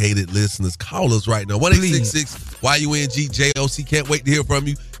educated listeners. Call us right now. 1-866-YUNG-JOC. Can't wait to hear from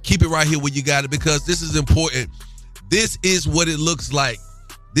you. Keep it right here where you got it, because this is important. This is what it looks like.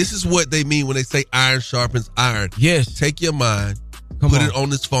 This is what they mean when they say iron sharpens iron. Yes. Take your mind, put it on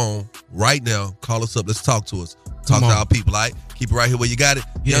this phone right now. Call us up. Let's talk to us. Talk to our people, all right? Keep it right here where you got it.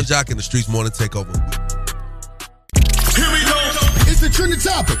 Young Jock in the Streets Morning Takeover. Here we go. It's the trending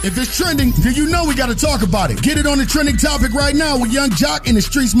topic. If it's trending, then you know we got to talk about it. Get it on the trending topic right now with Young Jock in the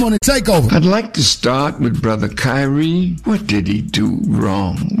Streetz Morning Takeover. I'd like to start with Brother Kyrie. What did he do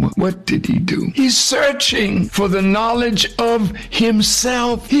wrong? What did he do? He's searching for the knowledge of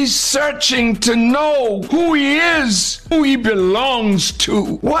himself. He's searching to know who he is, who he belongs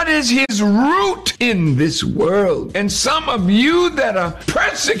to. What is his root in this world? And some of you that are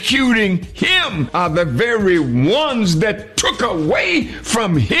persecuting him are the very ones that took away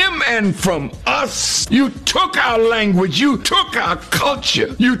from him and from us. You took our language. You took our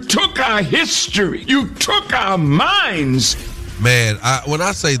culture. You took our history. You took our minds. Man, when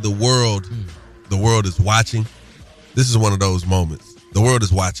I say the world is watching, this is one of those moments. The world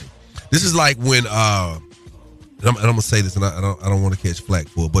is watching. This is like when, and I'm going to say this, and I don't want to catch flack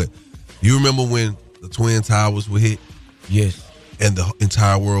for it, but you remember when the Twin Towers were hit? Yes. And the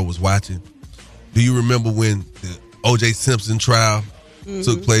entire world was watching? Do you remember when the O.J. Simpson trial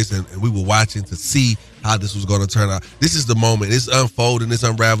took place and we were watching to see how this was going to turn out? This is the moment. It's unfolding. It's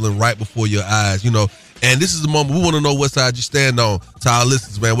unraveling right before your eyes, you know. And this is the moment we want to know what side you stand on. To our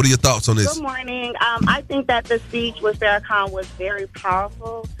listeners, man, what are your thoughts on this? Good morning. I think that the speech with Farrakhan was very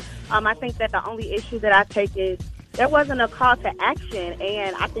powerful. I think that the only issue that I take is there wasn't a call to action,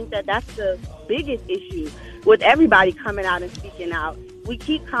 and I think that that's the biggest issue with everybody coming out and speaking out. We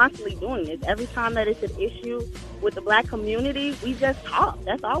keep constantly doing this. Every time that it's an issue with the black community, we just talk.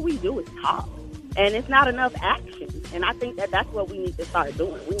 That's all we do is talk. And it's not enough action. And I think that that's what we need to start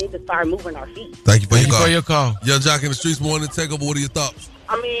doing. We need to start moving our feet. Thank you for your call. Young Jock in the Streetz Morning Takeover. What are your thoughts?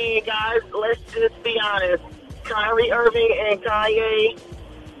 I mean, guys, let's just be honest. Kyrie Irving and Kanye,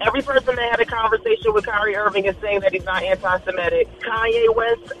 every person that had a conversation with Kyrie Irving is saying that he's not anti-Semitic. Kanye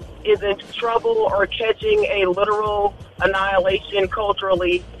West is in trouble or catching a literal annihilation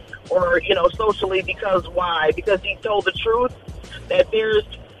culturally or, socially because why? Because he told the truth that there's,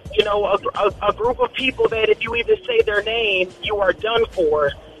 a group of people that if you even say their name, you are done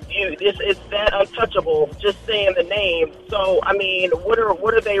for. It's that untouchable, just saying the name. So, I mean, what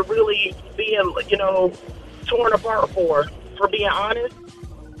are they really being, torn apart for being honest?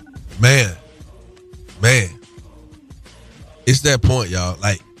 Man, it's that point, y'all.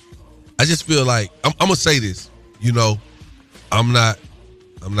 Like, I just feel like I'm gonna say this. I'm not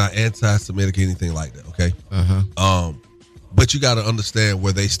anti-Semitic or anything like that. Okay. But you got to understand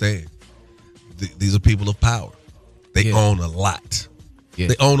where they stand. These are people of power. They own a lot. Yeah.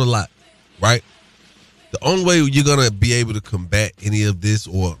 They own a lot, right? The only way you're gonna be able to combat any of this,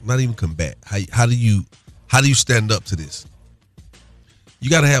 or not even combat, how do you stand up to this? You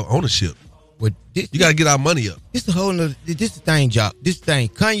got to have ownership. You got to get our money up. This is the thing, Jock. This thing.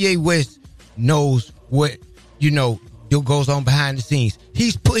 Kanye West knows what goes on behind the scenes.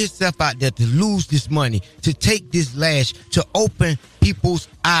 He's put himself out there to lose this money, to take this lash, to open people's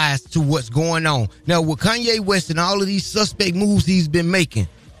eyes to what's going on. Now, with Kanye West and all of these suspect moves he's been making,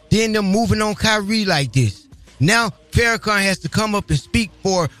 then they're moving on Kyrie like this. Now, Farrakhan has to come up and speak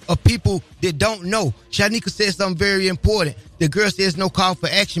for a people that don't know. Shanika said something very important. The girl says no call for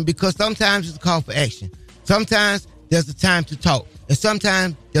action because sometimes it's a call for action. Sometimes there's a time to talk, and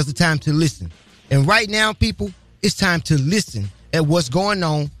sometimes there's a time to listen. And right now, people, it's time to listen at what's going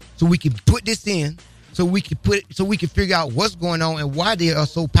on so we can put this in, so we can figure out what's going on and why they are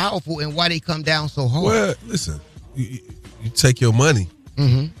so powerful and why they come down so hard. Well, listen, you take your money,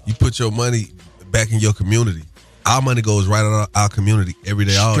 you put your money back in your community. Our money goes right out of our community every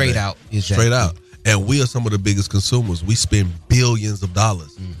day, all day. Straight out. Straight out. And we are some of the biggest consumers. We spend billions of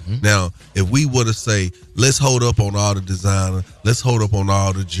dollars. Now, if we were to say, let's hold up on all the designer, let's hold up on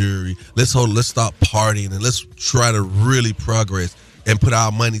all the jewelry, let's stop partying and let's try to really progress and put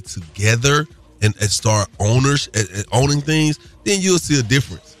our money together and start owning things, then you'll see a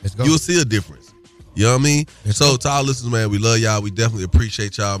difference. You'll see a difference. You know what I mean? So to our listeners, man, we love y'all. We definitely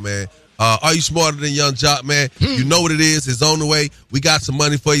appreciate y'all, man. Are you smarter than Young Jock, man? You know what it is. It's on the way. We got some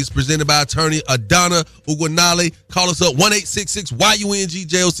money for you. It's presented by attorney Adana Uguanale. Call us up,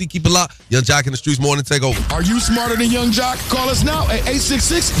 1-866-YUNG-JOC. Keep it locked. Young Jock in the Streetz Morning Takeover. Are you smarter than Young Jock? Call us now at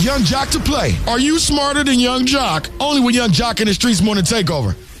 866 Young Jock to play. Are you smarter than Young Jock? Only with Young Jock in the Streetz Morning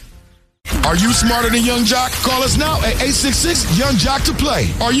Takeover. Are you smarter than Young Jock? Call us now at 866 Young Jock to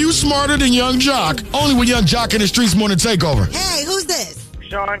play. Are you smarter than Young Jock? Only with Young Jock in the Streetz Morning Takeover. Hey, who's this?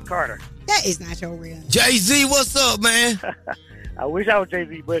 Sean Carter. That is not your real name. Jay-Z, what's up, man? I wish I was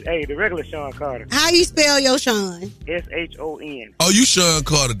Jay-Z, but hey, the regular Sean Carter. How you spell your Sean? S-H-O-N. Oh, you Sean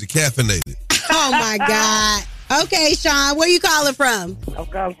Carter, decaffeinated. Oh, my God. Okay, Sean, where you calling from? I'm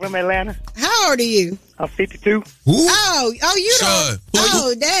calling from Atlanta. How old are you? I'm 52. Oh, you Sean. don't.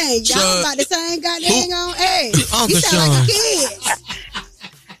 Oh, dang. Y'all Sean. about the same goddamn on age. Uncle You sound Sean. like a kid.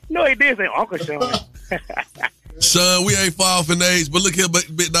 No, he did say Uncle Sean. Sean, we ain't far off in age, but look here,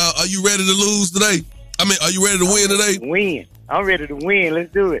 big dog, are you ready to lose today? I mean, are you ready to win today? Win. I'm ready to win.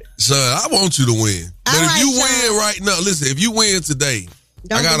 Let's do it. Son, I want you to win. But All if right, you Sean. win right now, listen, if you win today,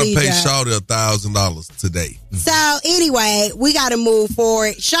 Don't I gotta believe pay that. Shawty $1,000 today. So anyway, we got to move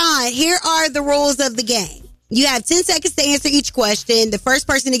forward. Sean, here are the rules of the game. You have 10 seconds to answer each question. The first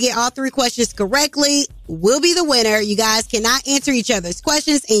person to get all 3 questions correctly will be the winner. You guys cannot answer each other's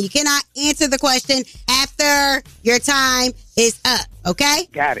questions, and you cannot answer the question after your time is up. Okay?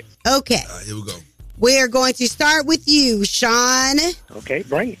 Got it. Okay. All right, here we go. We're going to start with you, Sean. Okay,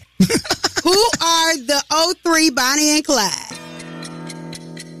 bring it. Who are the 03 Bonnie and Clyde?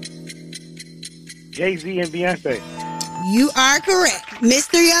 Jay-Z and Beyonce. You are correct.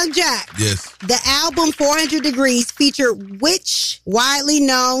 Mr. Young Jack. Yes. The album 400 Degrees featured which widely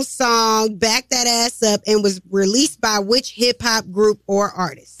known song, Back That Ass Up, and was released by which hip-hop group or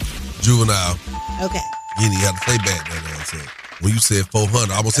artist? Juvenile. Okay. You didn't have to say Back That Ass Up. When you said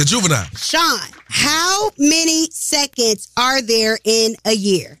 400, I almost said Juvenile. Sean, how many seconds are there in a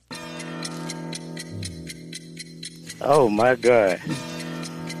year? Oh, my God.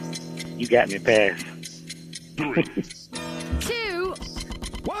 You got me past. 3, 2,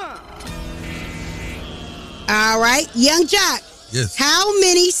 1. All right. Young Jock. Yes. How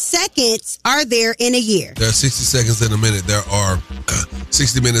many seconds are there in a year? There are 60 seconds in a minute. There are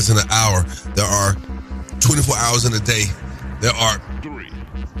 60 minutes in an hour. There are 24 hours in a day. There are 3.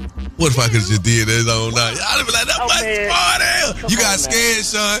 What if I could just did this all night? I'd be like, that was smart hell. You got scared,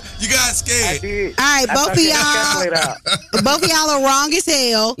 son. You got scared. All right, both of y'all are wrong as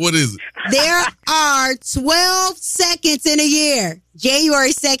hell. What is it? There are 12 seconds in a year.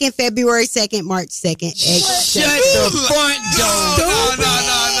 January 2nd, February 2nd, March 2nd. Shut the front door.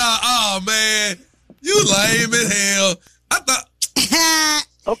 No. Oh, man. You lame as hell. I thought.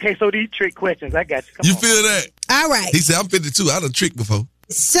 Okay, so these trick questions, I got you. Come You on. feel that? All right. He said, I'm 52. I done tricked before.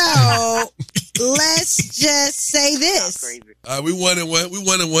 So, let's just say this. All right, we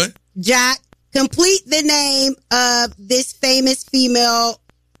 1-1. Jack, complete the name of this famous female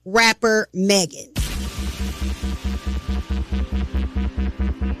rapper, Megan.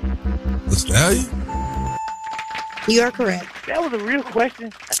 The Stallion? You are correct. That was a real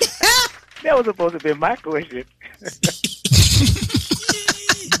question. That was supposed to be my question.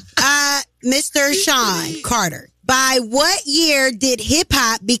 Mr. Sean Carter, by what year did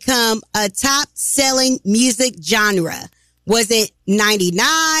hip-hop become a top-selling music genre? Was it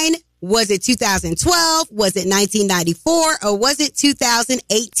 99? Was it 2012? Was it 1994? Or was it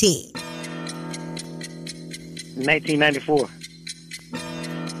 2018? 1994.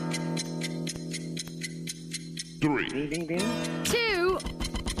 3, Ding, ding, ding. 2,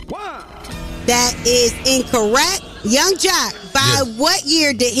 1. That is incorrect. Young Jock, by what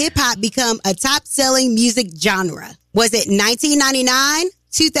year did hip-hop become a top-selling music genre? Was it 1999,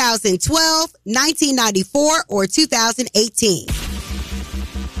 2012, 1994, or 2018?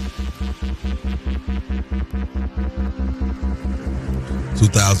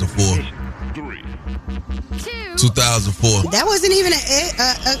 That wasn't even an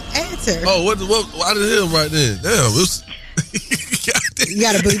answer. Oh, what? Why did him right then? Damn, it was. You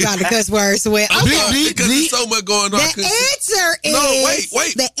got to bleep out the cuss words. Well, okay. Because there's so much going on. The answer is. No,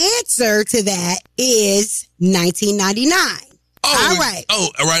 wait. The answer to that is 1999. All right. Oh,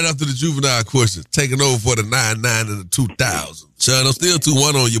 right after the juvenile question, taking over for the 99 and the 2000. Sean, I'm still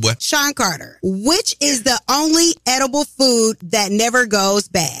 2-1 on you, boy. Sean Carter, which is the only edible food that never goes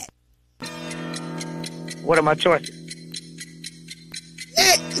bad? What are my choices?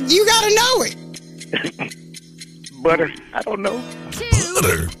 You got to know it. Butter. I don't know.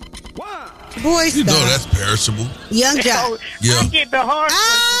 Butter? Boy, you know that's perishable. Young Jock. Yeah. I get the hard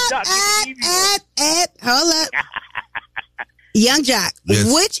Hold up. Young Jock, Yes.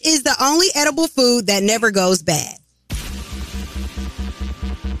 which is the only edible food that never goes bad?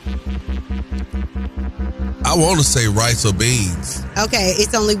 I want to say rice or beans. Okay,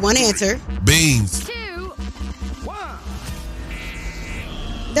 it's only one answer. Beans.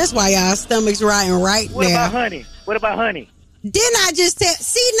 That's why y'all stomachs rotting right What now. about honey? What about honey? Didn't I just tell?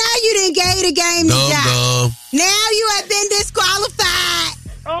 See, now you didn't gave the game to Jock. Dumb. Now you have been disqualified.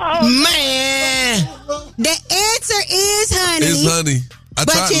 Oh, man. The answer is honey. It's honey. I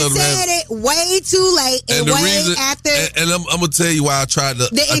But tried you to let said it way too late and the way reason, after and I'm going to tell you why I tried to.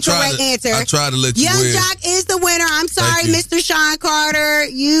 the incorrect answer. I tried to let you Young win. Jock is the winner. I'm sorry, Thank you. Mr. Sean Carter.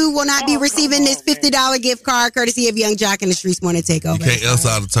 You will not be receiving this $50 gift card courtesy of Young Jock and the Streetz Morning Takeover. You can't else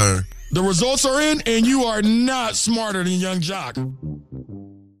out of turn. The results are in, and you are not smarter than Young Jock.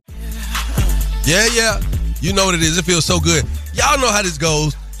 Yeah. You know what it is. It feels so good. Y'all know how this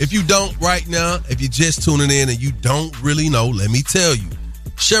goes. If you don't right now, if you're just tuning in and you don't really know, let me tell you.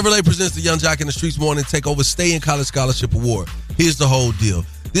 Chevrolet presents the Young Jock in the Streetz Morning Takeover Stay in College Scholarship Award. Here's the whole deal.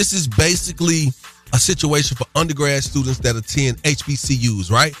 This is basically a situation for undergrad students that attend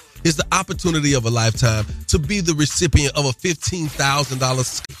HBCUs, right? It's the opportunity of a lifetime to be the recipient of a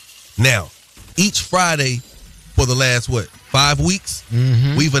 $15,000. Now, each Friday for the last, 5 weeks,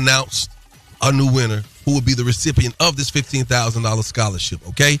 we've announced a new winner who will be the recipient of this $15,000 scholarship,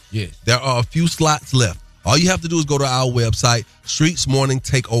 okay? Yes. There are a few slots left. All you have to do is go to our website,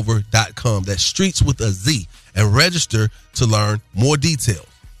 streetsmorningtakeover.com. That's Streets with a Z, and register to learn more details.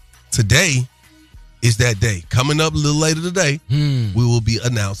 Today is that day. Coming up a little later today, we will be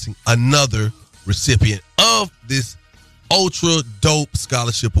announcing another recipient of this ultra dope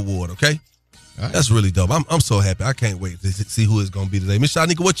scholarship award, okay? Right. That's really dope. I'm so happy. I can't wait to see who it's going to be today. Miss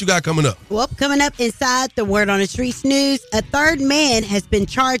Shanika, what you got coming up? Well, coming up inside the Word on the Streets news, a third man has been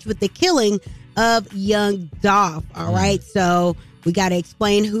charged with the killing of young Dolph. All right, so we got to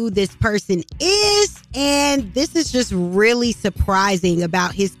explain who this person is, and this is just really surprising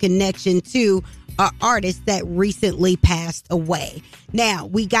about his connection to an artist that recently passed away. Now,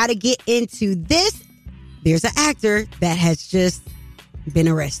 we got to get into this. There's an actor that has just been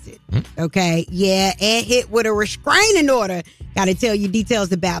arrested. Okay, yeah, and hit with a restraining order. Got to tell you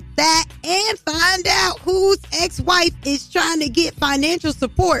details about that and find out whose ex-wife is trying to get financial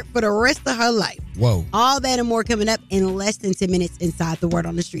support for the rest of her life. Whoa. All that and more coming up in less than 10 minutes inside the Word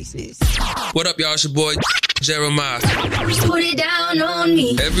on the Streets news. What up, y'all? It's your boy, Jeremiah. Put it down on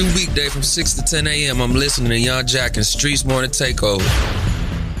me. Every weekday from 6 to 10 a.m., I'm listening to Young Jack and Streetz Morning Takeover.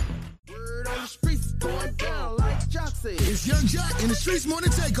 It's Young Jock in the Streetz Morning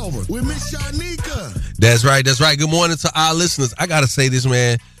Takeover with Miss Shanika. That's right. Good morning to our listeners. I got to say this,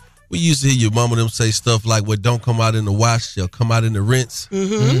 man. We used to hear your mama them say stuff like, what don't come out in the wash shall come out in the rinse.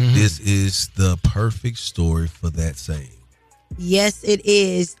 This is the perfect story for that saying. Yes, it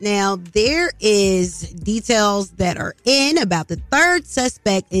is. Now, there is details that are in about the third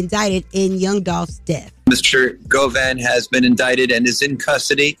suspect indicted in Young Dolph's death. Mr. Govan has been indicted and is in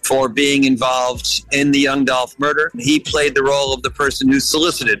custody for being involved in the Young Dolph murder. He played the role of the person who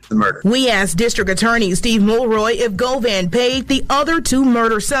solicited the murder. We asked District Attorney Steve Mulroy if Govan paid the other two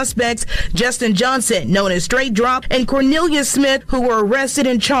murder suspects, Justin Johnson, known as Straight Drop, and Cornelius Smith, who were arrested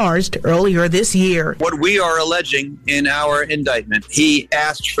and charged earlier this year. What we are alleging in our indictment, he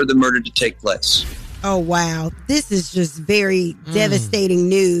asked for the murder to take place. Oh, wow. This is just very devastating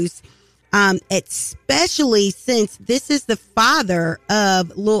news. Especially since this is the father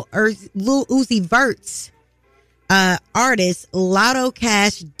of Lil Uzi Vert's artist Lotto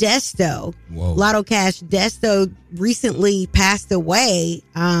Cash Desto. Whoa. Lotto Cash Desto recently passed away,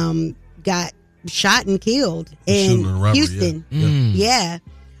 got shot and killed in Houston. Yeah.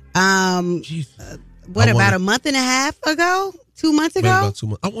 About a month and a half ago? 2 months ago? About 2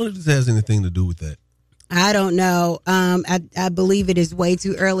 months. I wonder if this has anything to do with that. I don't know. I believe it is way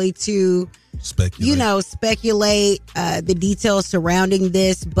too early to speculate the details surrounding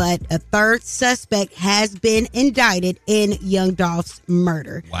this, but a third suspect has been indicted in Young Dolph's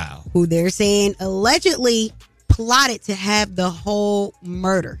murder. Wow. Who they're saying allegedly plotted to have the whole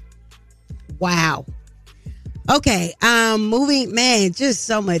murder. Wow. Okay. Moving, man, just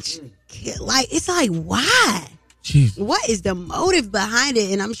so much. It's like, why? Jeez. What is the motive behind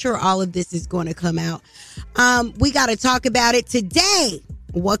it? And I'm sure all of this is going to come out. We got to talk about it today.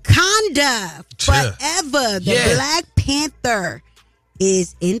 Wakanda Forever, the Black Panther,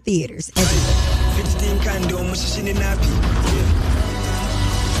 is in theaters. Want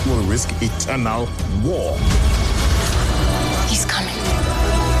to risk eternal war? He's coming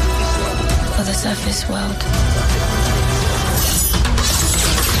for the surface world.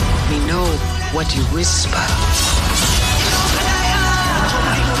 We know what you whisper.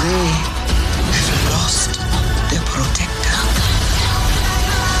 They have lost their protector.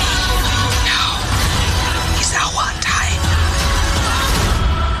 Now is our time.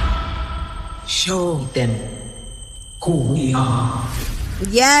 Show them who we are.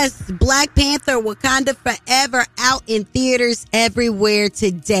 Yes, Black Panther, Wakanda Forever, out in theaters everywhere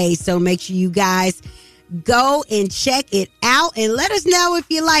today. So make sure you guys go and check it out and let us know if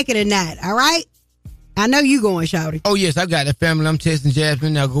you like it or not. All right? I know you going, Shouty. Oh, yes, I got the family. I'm texting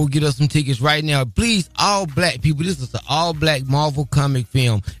Jasmine. Now go get us some tickets right now. Please, all black people, this is an all-black Marvel comic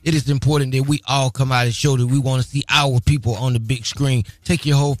film. It is important that we all come out and show that we want to see our people on the big screen. Take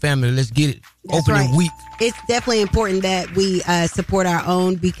your whole family. Let's get it. That's Opening right. week. It's definitely important that we support our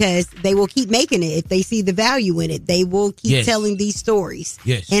own because they will keep making it. If they see the value in it, they will keep telling these stories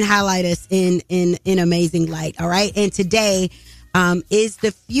and highlight us in amazing light. All right. And today, is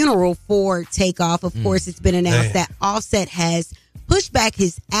the funeral for Takeoff. Of course, it's been announced that Offset has pushed back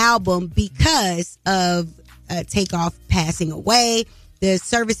his album because of Takeoff passing away. The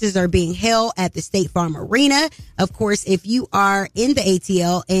services are being held at the State Farm Arena. Of course, if you are in the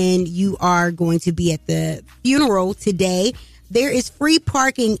ATL and you are going to be at the funeral today, there is free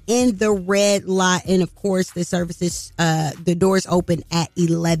parking in the red lot. And of course, the services, the doors open at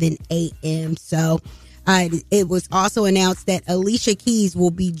 11 a.m. So it was also announced that Alicia Keys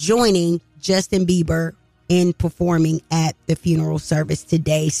will be joining Justin Bieber in performing at the funeral service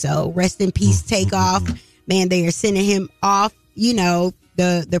today. So rest in peace, Takeoff. Man, they are sending him off, you know,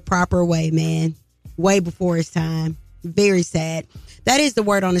 the proper way, man. Way before his time. Very sad. That is the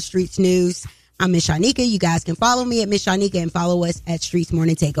word on the Streetz news. I'm Miss Shanika. You guys can follow me at Miss Shanika and follow us at Streetz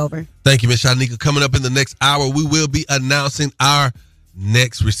Morning Takeover. Thank you, Miss Shanika. Coming up in the next hour, we will be announcing our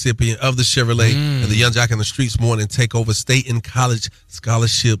next recipient of the Chevrolet and the Young Jock and the Streetz Morning Takeover State and College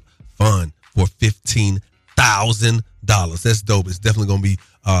Scholarship Fund for $15,000. That's dope. It's definitely going to be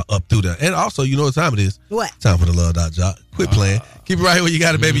up through there. And also, you know what time it is? What? Time for the Love Dot Jock. Quit playing. Keep it right here where you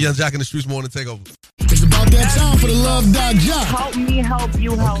got it, baby. Young Jock and the Streetz Morning Takeover. It's about that time for the Love Dot Jock. Help me, help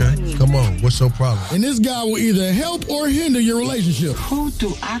you, help me. Come on. What's your problem? And this guy will either help or hinder your relationship. Who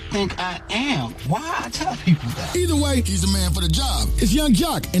do I think I am? Why I tell people that? Either way, he's the man for the job. It's Young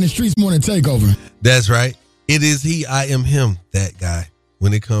Jock and the Streetz Morning Takeover. That's right. It is he, I am him, that guy.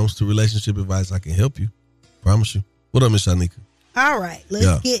 When it comes to relationship advice, I can help you. Promise you. What up, Miss Shanika? All right,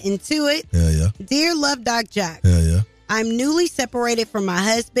 let's get into it. Yeah. Dear Love Doc Jock. Yeah. I'm newly separated from my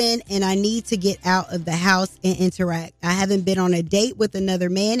husband and I need to get out of the house and interact. I haven't been on a date with another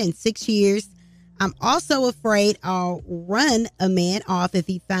man in 6 years. I'm also afraid I'll run a man off if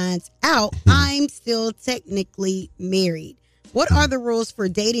he finds out I'm still technically married. What are the rules for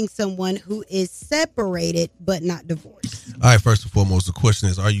dating someone who is separated but not divorced? All right, first and foremost, the question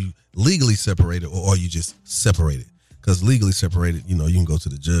is, are you legally separated or are you just separated? Because legally separated, you know, you can go to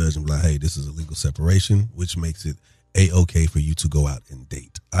the judge and be like, hey, this is a legal separation, which makes it A-okay for you to go out and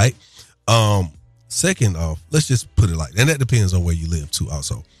date. All right. Second off, let's just put it like, and that depends on where you live too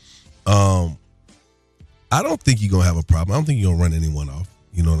also. I don't think you're going to have a problem. I don't think you're going to run anyone off.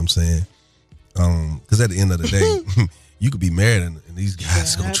 You know what I'm saying? Because at the end of the day, you could be married and these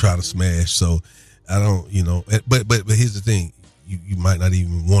guys going to try to smash. So I don't, you know, but here's the thing. You might not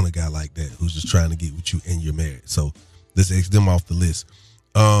even want a guy like that who's just trying to get with you and you're married. So let's X them off the list.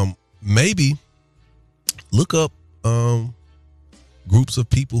 Maybe look up groups of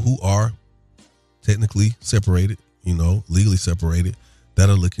people who are technically separated, you know, legally separated, that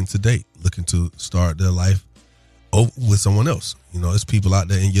are looking to date, looking to start their life with someone else. You know, there's people out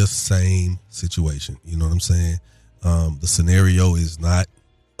there in your same situation. You know what I'm saying? The scenario is not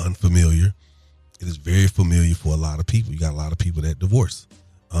unfamiliar. It is very familiar for a lot of people. You got a lot of people that divorce.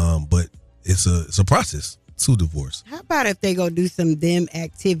 But it's a process to divorce. How about if they go do some them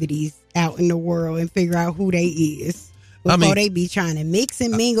activities out in the world and figure out who they is before they be trying to mix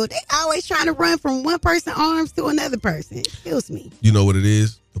and mingle? They always trying to run from one person's arms to another person. It kills me. You know what it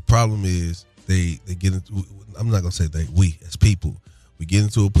is? The problem is they get into, I'm not going to say we as people, we get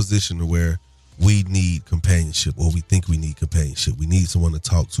into a position where we need companionship, or we think we need companionship. We need someone to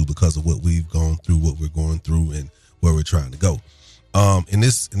talk to because of what we've gone through, what we're going through, and where we're trying to go. In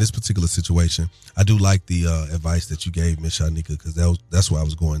this particular situation, I do like the advice that you gave, Miss Shanika, because that's where I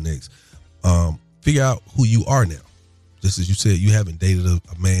was going next. Figure out who you are now. Just as you said, you haven't dated a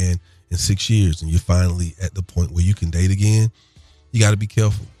man in 6 years, and you're finally at the point where you can date again. You got to be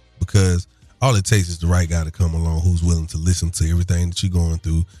careful, because all it takes is the right guy to come along who's willing to listen to everything that you're going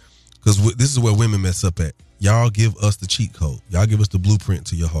through. Because this is where women mess up at. Y'all give us the cheat code. Y'all give us the blueprint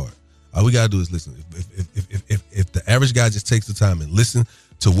to your heart. All we got to do is listen. If the average guy just takes the time and listen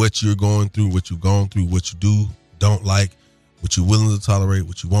to what you're going through, what you've gone through, what you don't like, what you're willing to tolerate,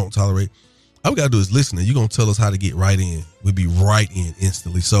 what you won't tolerate, all we got to do is listen, and you're going to tell us how to get right in. We'll be right in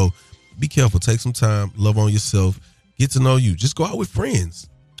instantly. So be careful. Take some time. Love on yourself. Get to know you. Just go out with friends.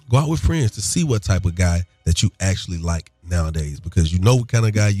 Go out with friends to see what type of guy that you actually like nowadays, because you know what kind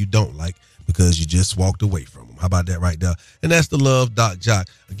of guy you don't like because you just walked away from him. How about that right there? And that's the Love Doc Jock.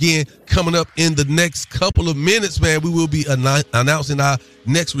 Again, coming up in the next couple of minutes, man, we will be announcing our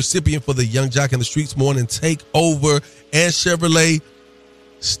next recipient for the Young Jock and the Streetz Morning Takeover and Chevrolet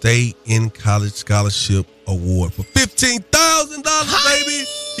Stay in College Scholarship Award for $15,000, baby.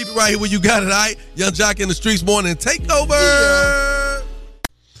 Keep it right here where you got it, all right? Young Jock and the Streetz Morning Takeover.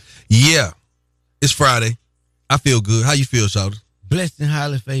 Yeah, it's Friday. I feel good. How you feel, Shawty? Blessed and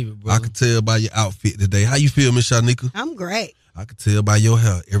highly favored, bro. I can tell by your outfit today. How you feel, Miss Shanika? I'm great. I can tell by your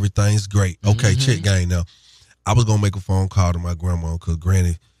hair. Everything's great. Okay, check game now. I was gonna make a phone call to my grandma because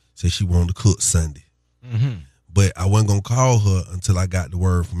Granny said she wanted to cook Sunday. Mm-hmm. But I wasn't gonna call her until I got the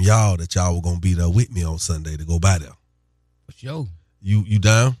word from y'all that y'all were gonna be there with me on Sunday to go by there. For sure. You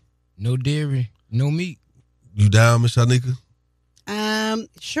down? No dairy, no meat. You down, Miss Shanika?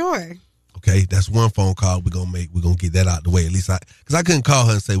 Sure. Okay, that's one phone call we're gonna make. We're gonna get that out the way. At least because I couldn't call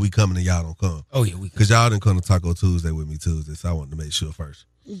her and say we coming and y'all don't come. Oh yeah, we. Because y'all didn't come to Taco Tuesday with me Tuesday, so I wanted to make sure first.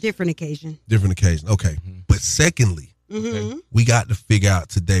 Different occasion. Okay. Mm-hmm. But secondly, we got to figure out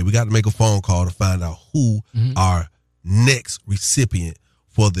today. We got to make a phone call to find out who our next recipient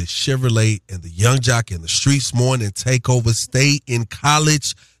for the Chevrolet and the Young Jock and the Streetz Morning Takeover Stay in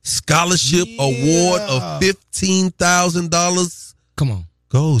College Scholarship Award of $15,000. Come on.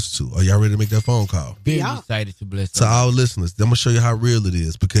 Goes to. Are y'all ready to make that phone call? Very excited to bless to our listeners. I'm gonna show you how real it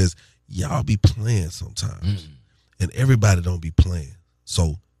is because y'all be playing sometimes, and everybody don't be playing.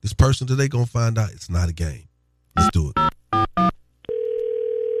 So this person today gonna find out it's not a game. Let's do it.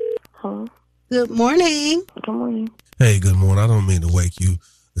 Hello. Good morning. Good morning. Hey, good morning. I don't mean to wake you.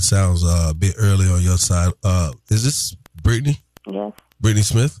 It sounds a bit early on your side. Is this Brittany? Yes. Brittany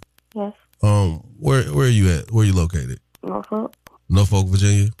Smith? Yes. Where are you at? Where are you located? Norfolk. Norfolk,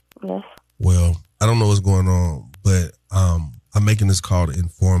 Virginia? Yes. Well, I don't know what's going on, but I'm making this call to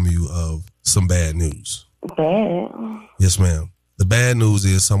inform you of some bad news. Bad? Yes, ma'am. The bad news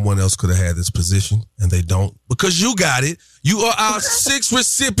is someone else could have had this position, and they don't. Because you got it. You are our sixth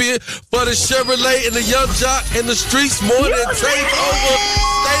recipient for the Chevrolet and the Young Jock and the Streetz Morning Takeover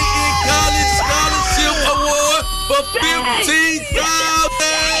Stay in College Scholarship Award for $15,000.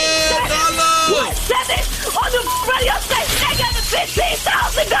 What? Said it on the radio station. They got the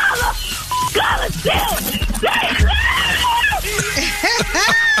 $15,000 scholarship.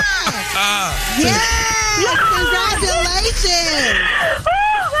 Yes! Congratulations!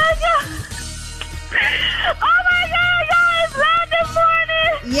 Oh my God! Y'all, it's loud this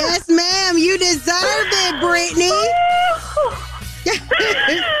morning. Yes, ma'am. You deserve it, Brittany.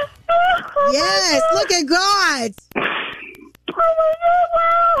 Yes, look at God. Oh my God!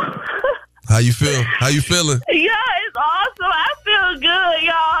 Wow. How you feel? How you feeling? Yeah, it's awesome. I feel good,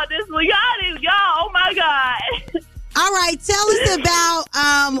 y'all. Oh my God. All right, tell us about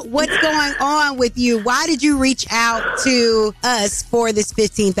what's going on with you. Why did you reach out to us for this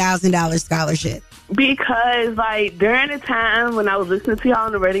 $15,000 scholarship? Because, during the time when I was listening to y'all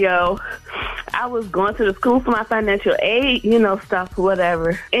on the radio, I was going to the school for my financial aid, stuff,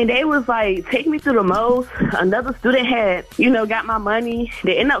 whatever. And they was, take me to the most. Another student had, got my money.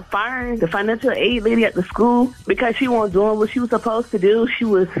 They ended up firing the financial aid lady at the school because she wasn't doing what she was supposed to do. She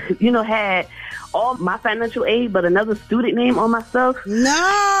was, had all my financial aid but another student name on my stuff.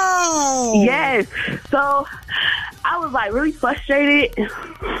 No! Yes. So I was really frustrated.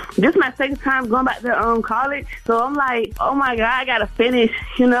 This is my second time going back to college. So I'm like, oh my God, I gotta finish,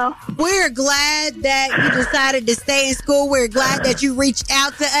 We're glad that you decided to stay in school. We're glad that you reached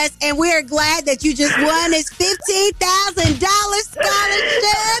out to us, and we're glad that you just won this $15,000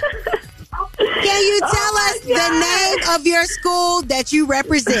 scholarship. Can you tell us the name of your school that you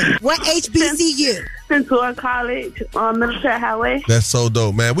represent? What HBCU? Centura College on Military Highway. That's so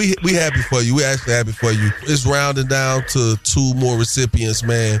dope, man. We happy for you. We actually happy for you. It's rounding down to 2 more recipients,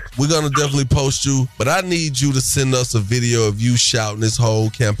 man. We're going to definitely post you, but I need you to send us a video of you shouting this whole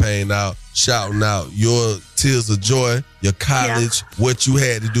campaign out, shouting out your tears of joy, your college, what you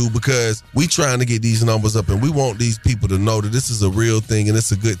had to do, because we trying to get these numbers up, and we want these people to know that this is a real thing, and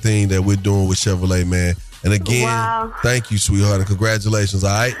it's a good thing that we're doing with Chevrolet, man. And again, Thank you, sweetheart, and congratulations,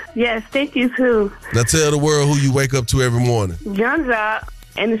 all right? Yes, thank you, too. Now tell the world who you wake up to every morning. Young Jock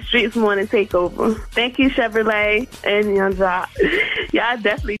and the Streetz Morning Takeover. Thank you, Chevrolet and Young Jock. Y'all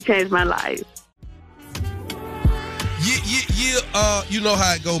definitely changed my life. Yeah, you know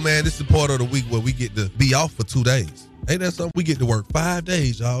how it go, man. This is part of the week where we get to be off for 2 days. Ain't that something? We get to work 5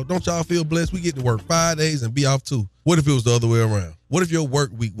 days, y'all. Don't y'all feel blessed? We get to work 5 days and be off 2. What if it was the other way around? What if your work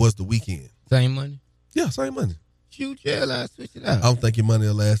week was the weekend? Same money? Yeah, same money. Shoot, yeah, let's switch it out. I don't think your money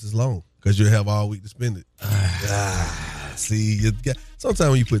will last as long because you'll have all week to spend it. See, sometimes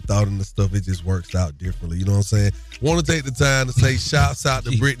when you put thought into stuff, it just works out differently. You know what I'm saying? Want to take the time to say shouts out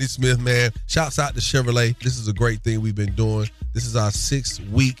to Brittany Smith, man. Shouts out to Chevrolet. This is a great thing we've been doing. This is our 6th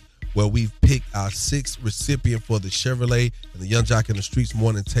week where we've picked our 6th recipient for the Chevrolet and the Young Jock and the Streetz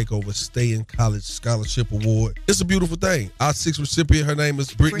Morning Takeover Stay in College Scholarship Award. It's a beautiful thing. Our 6th recipient, her name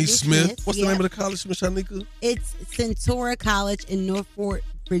is Brittany Smith. What's the name of the college, Ms. Shanika? It's Centura College in Norfolk,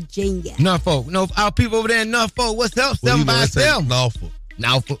 Virginia. Norfolk. Our people over there in Norfolk. What's up? Something by them. Norfolk.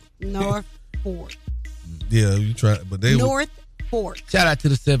 Norfolk. Yeah, you try, but they North report. Shout out to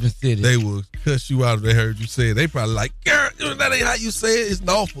the 7 cities. They will cuss you out if they heard you say it. They probably like, girl, that ain't how you say it. It's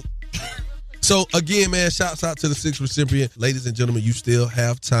Norfolk. So, again, man, shouts out to the 6th recipient. Ladies and gentlemen, you still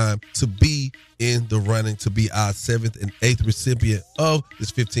have time to be in the running to be our 7th and 8th recipient of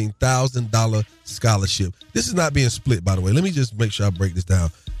this $15,000 scholarship. This is not being split, by the way. Let me just make sure I break this down.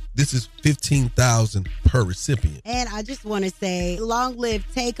 This is $15,000 per recipient. And I just want to say, long live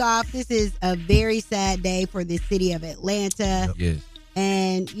Takeoff. This is a very sad day for the city of Atlanta. Yes.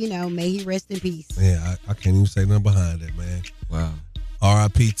 And, may he rest in peace. Man, I can't even say nothing behind that, man. Wow.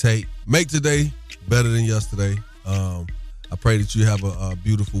 R.I.P. Tate. Make today better than yesterday. I pray that you have a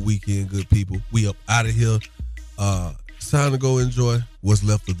beautiful weekend, good people. We up out of here. It's time to go enjoy what's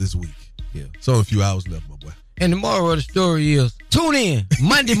left of this week. Yeah. It's only a few hours left, my boy. And the moral of the story is, tune in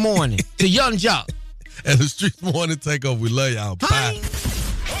Monday morning to Young Jock. And the Streetz Morning Takeover. We love y'all. Bye.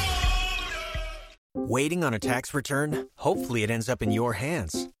 Waiting on a tax return? Hopefully it ends up in your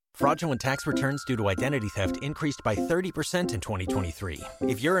hands. Fraudulent tax returns due to identity theft increased by 30% in 2023.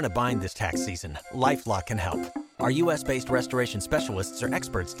 If you're in a bind this tax season, LifeLock can help. Our U.S.-based restoration specialists are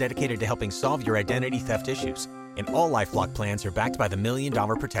experts dedicated to helping solve your identity theft issues. And all LifeLock plans are backed by the $1 Million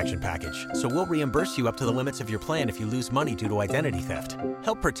Protection Package. So we'll reimburse you up to the limits of your plan if you lose money due to identity theft.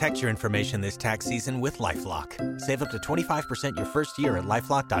 Help protect your information this tax season with LifeLock. Save up to 25% your first year at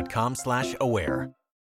LifeLock.com/aware.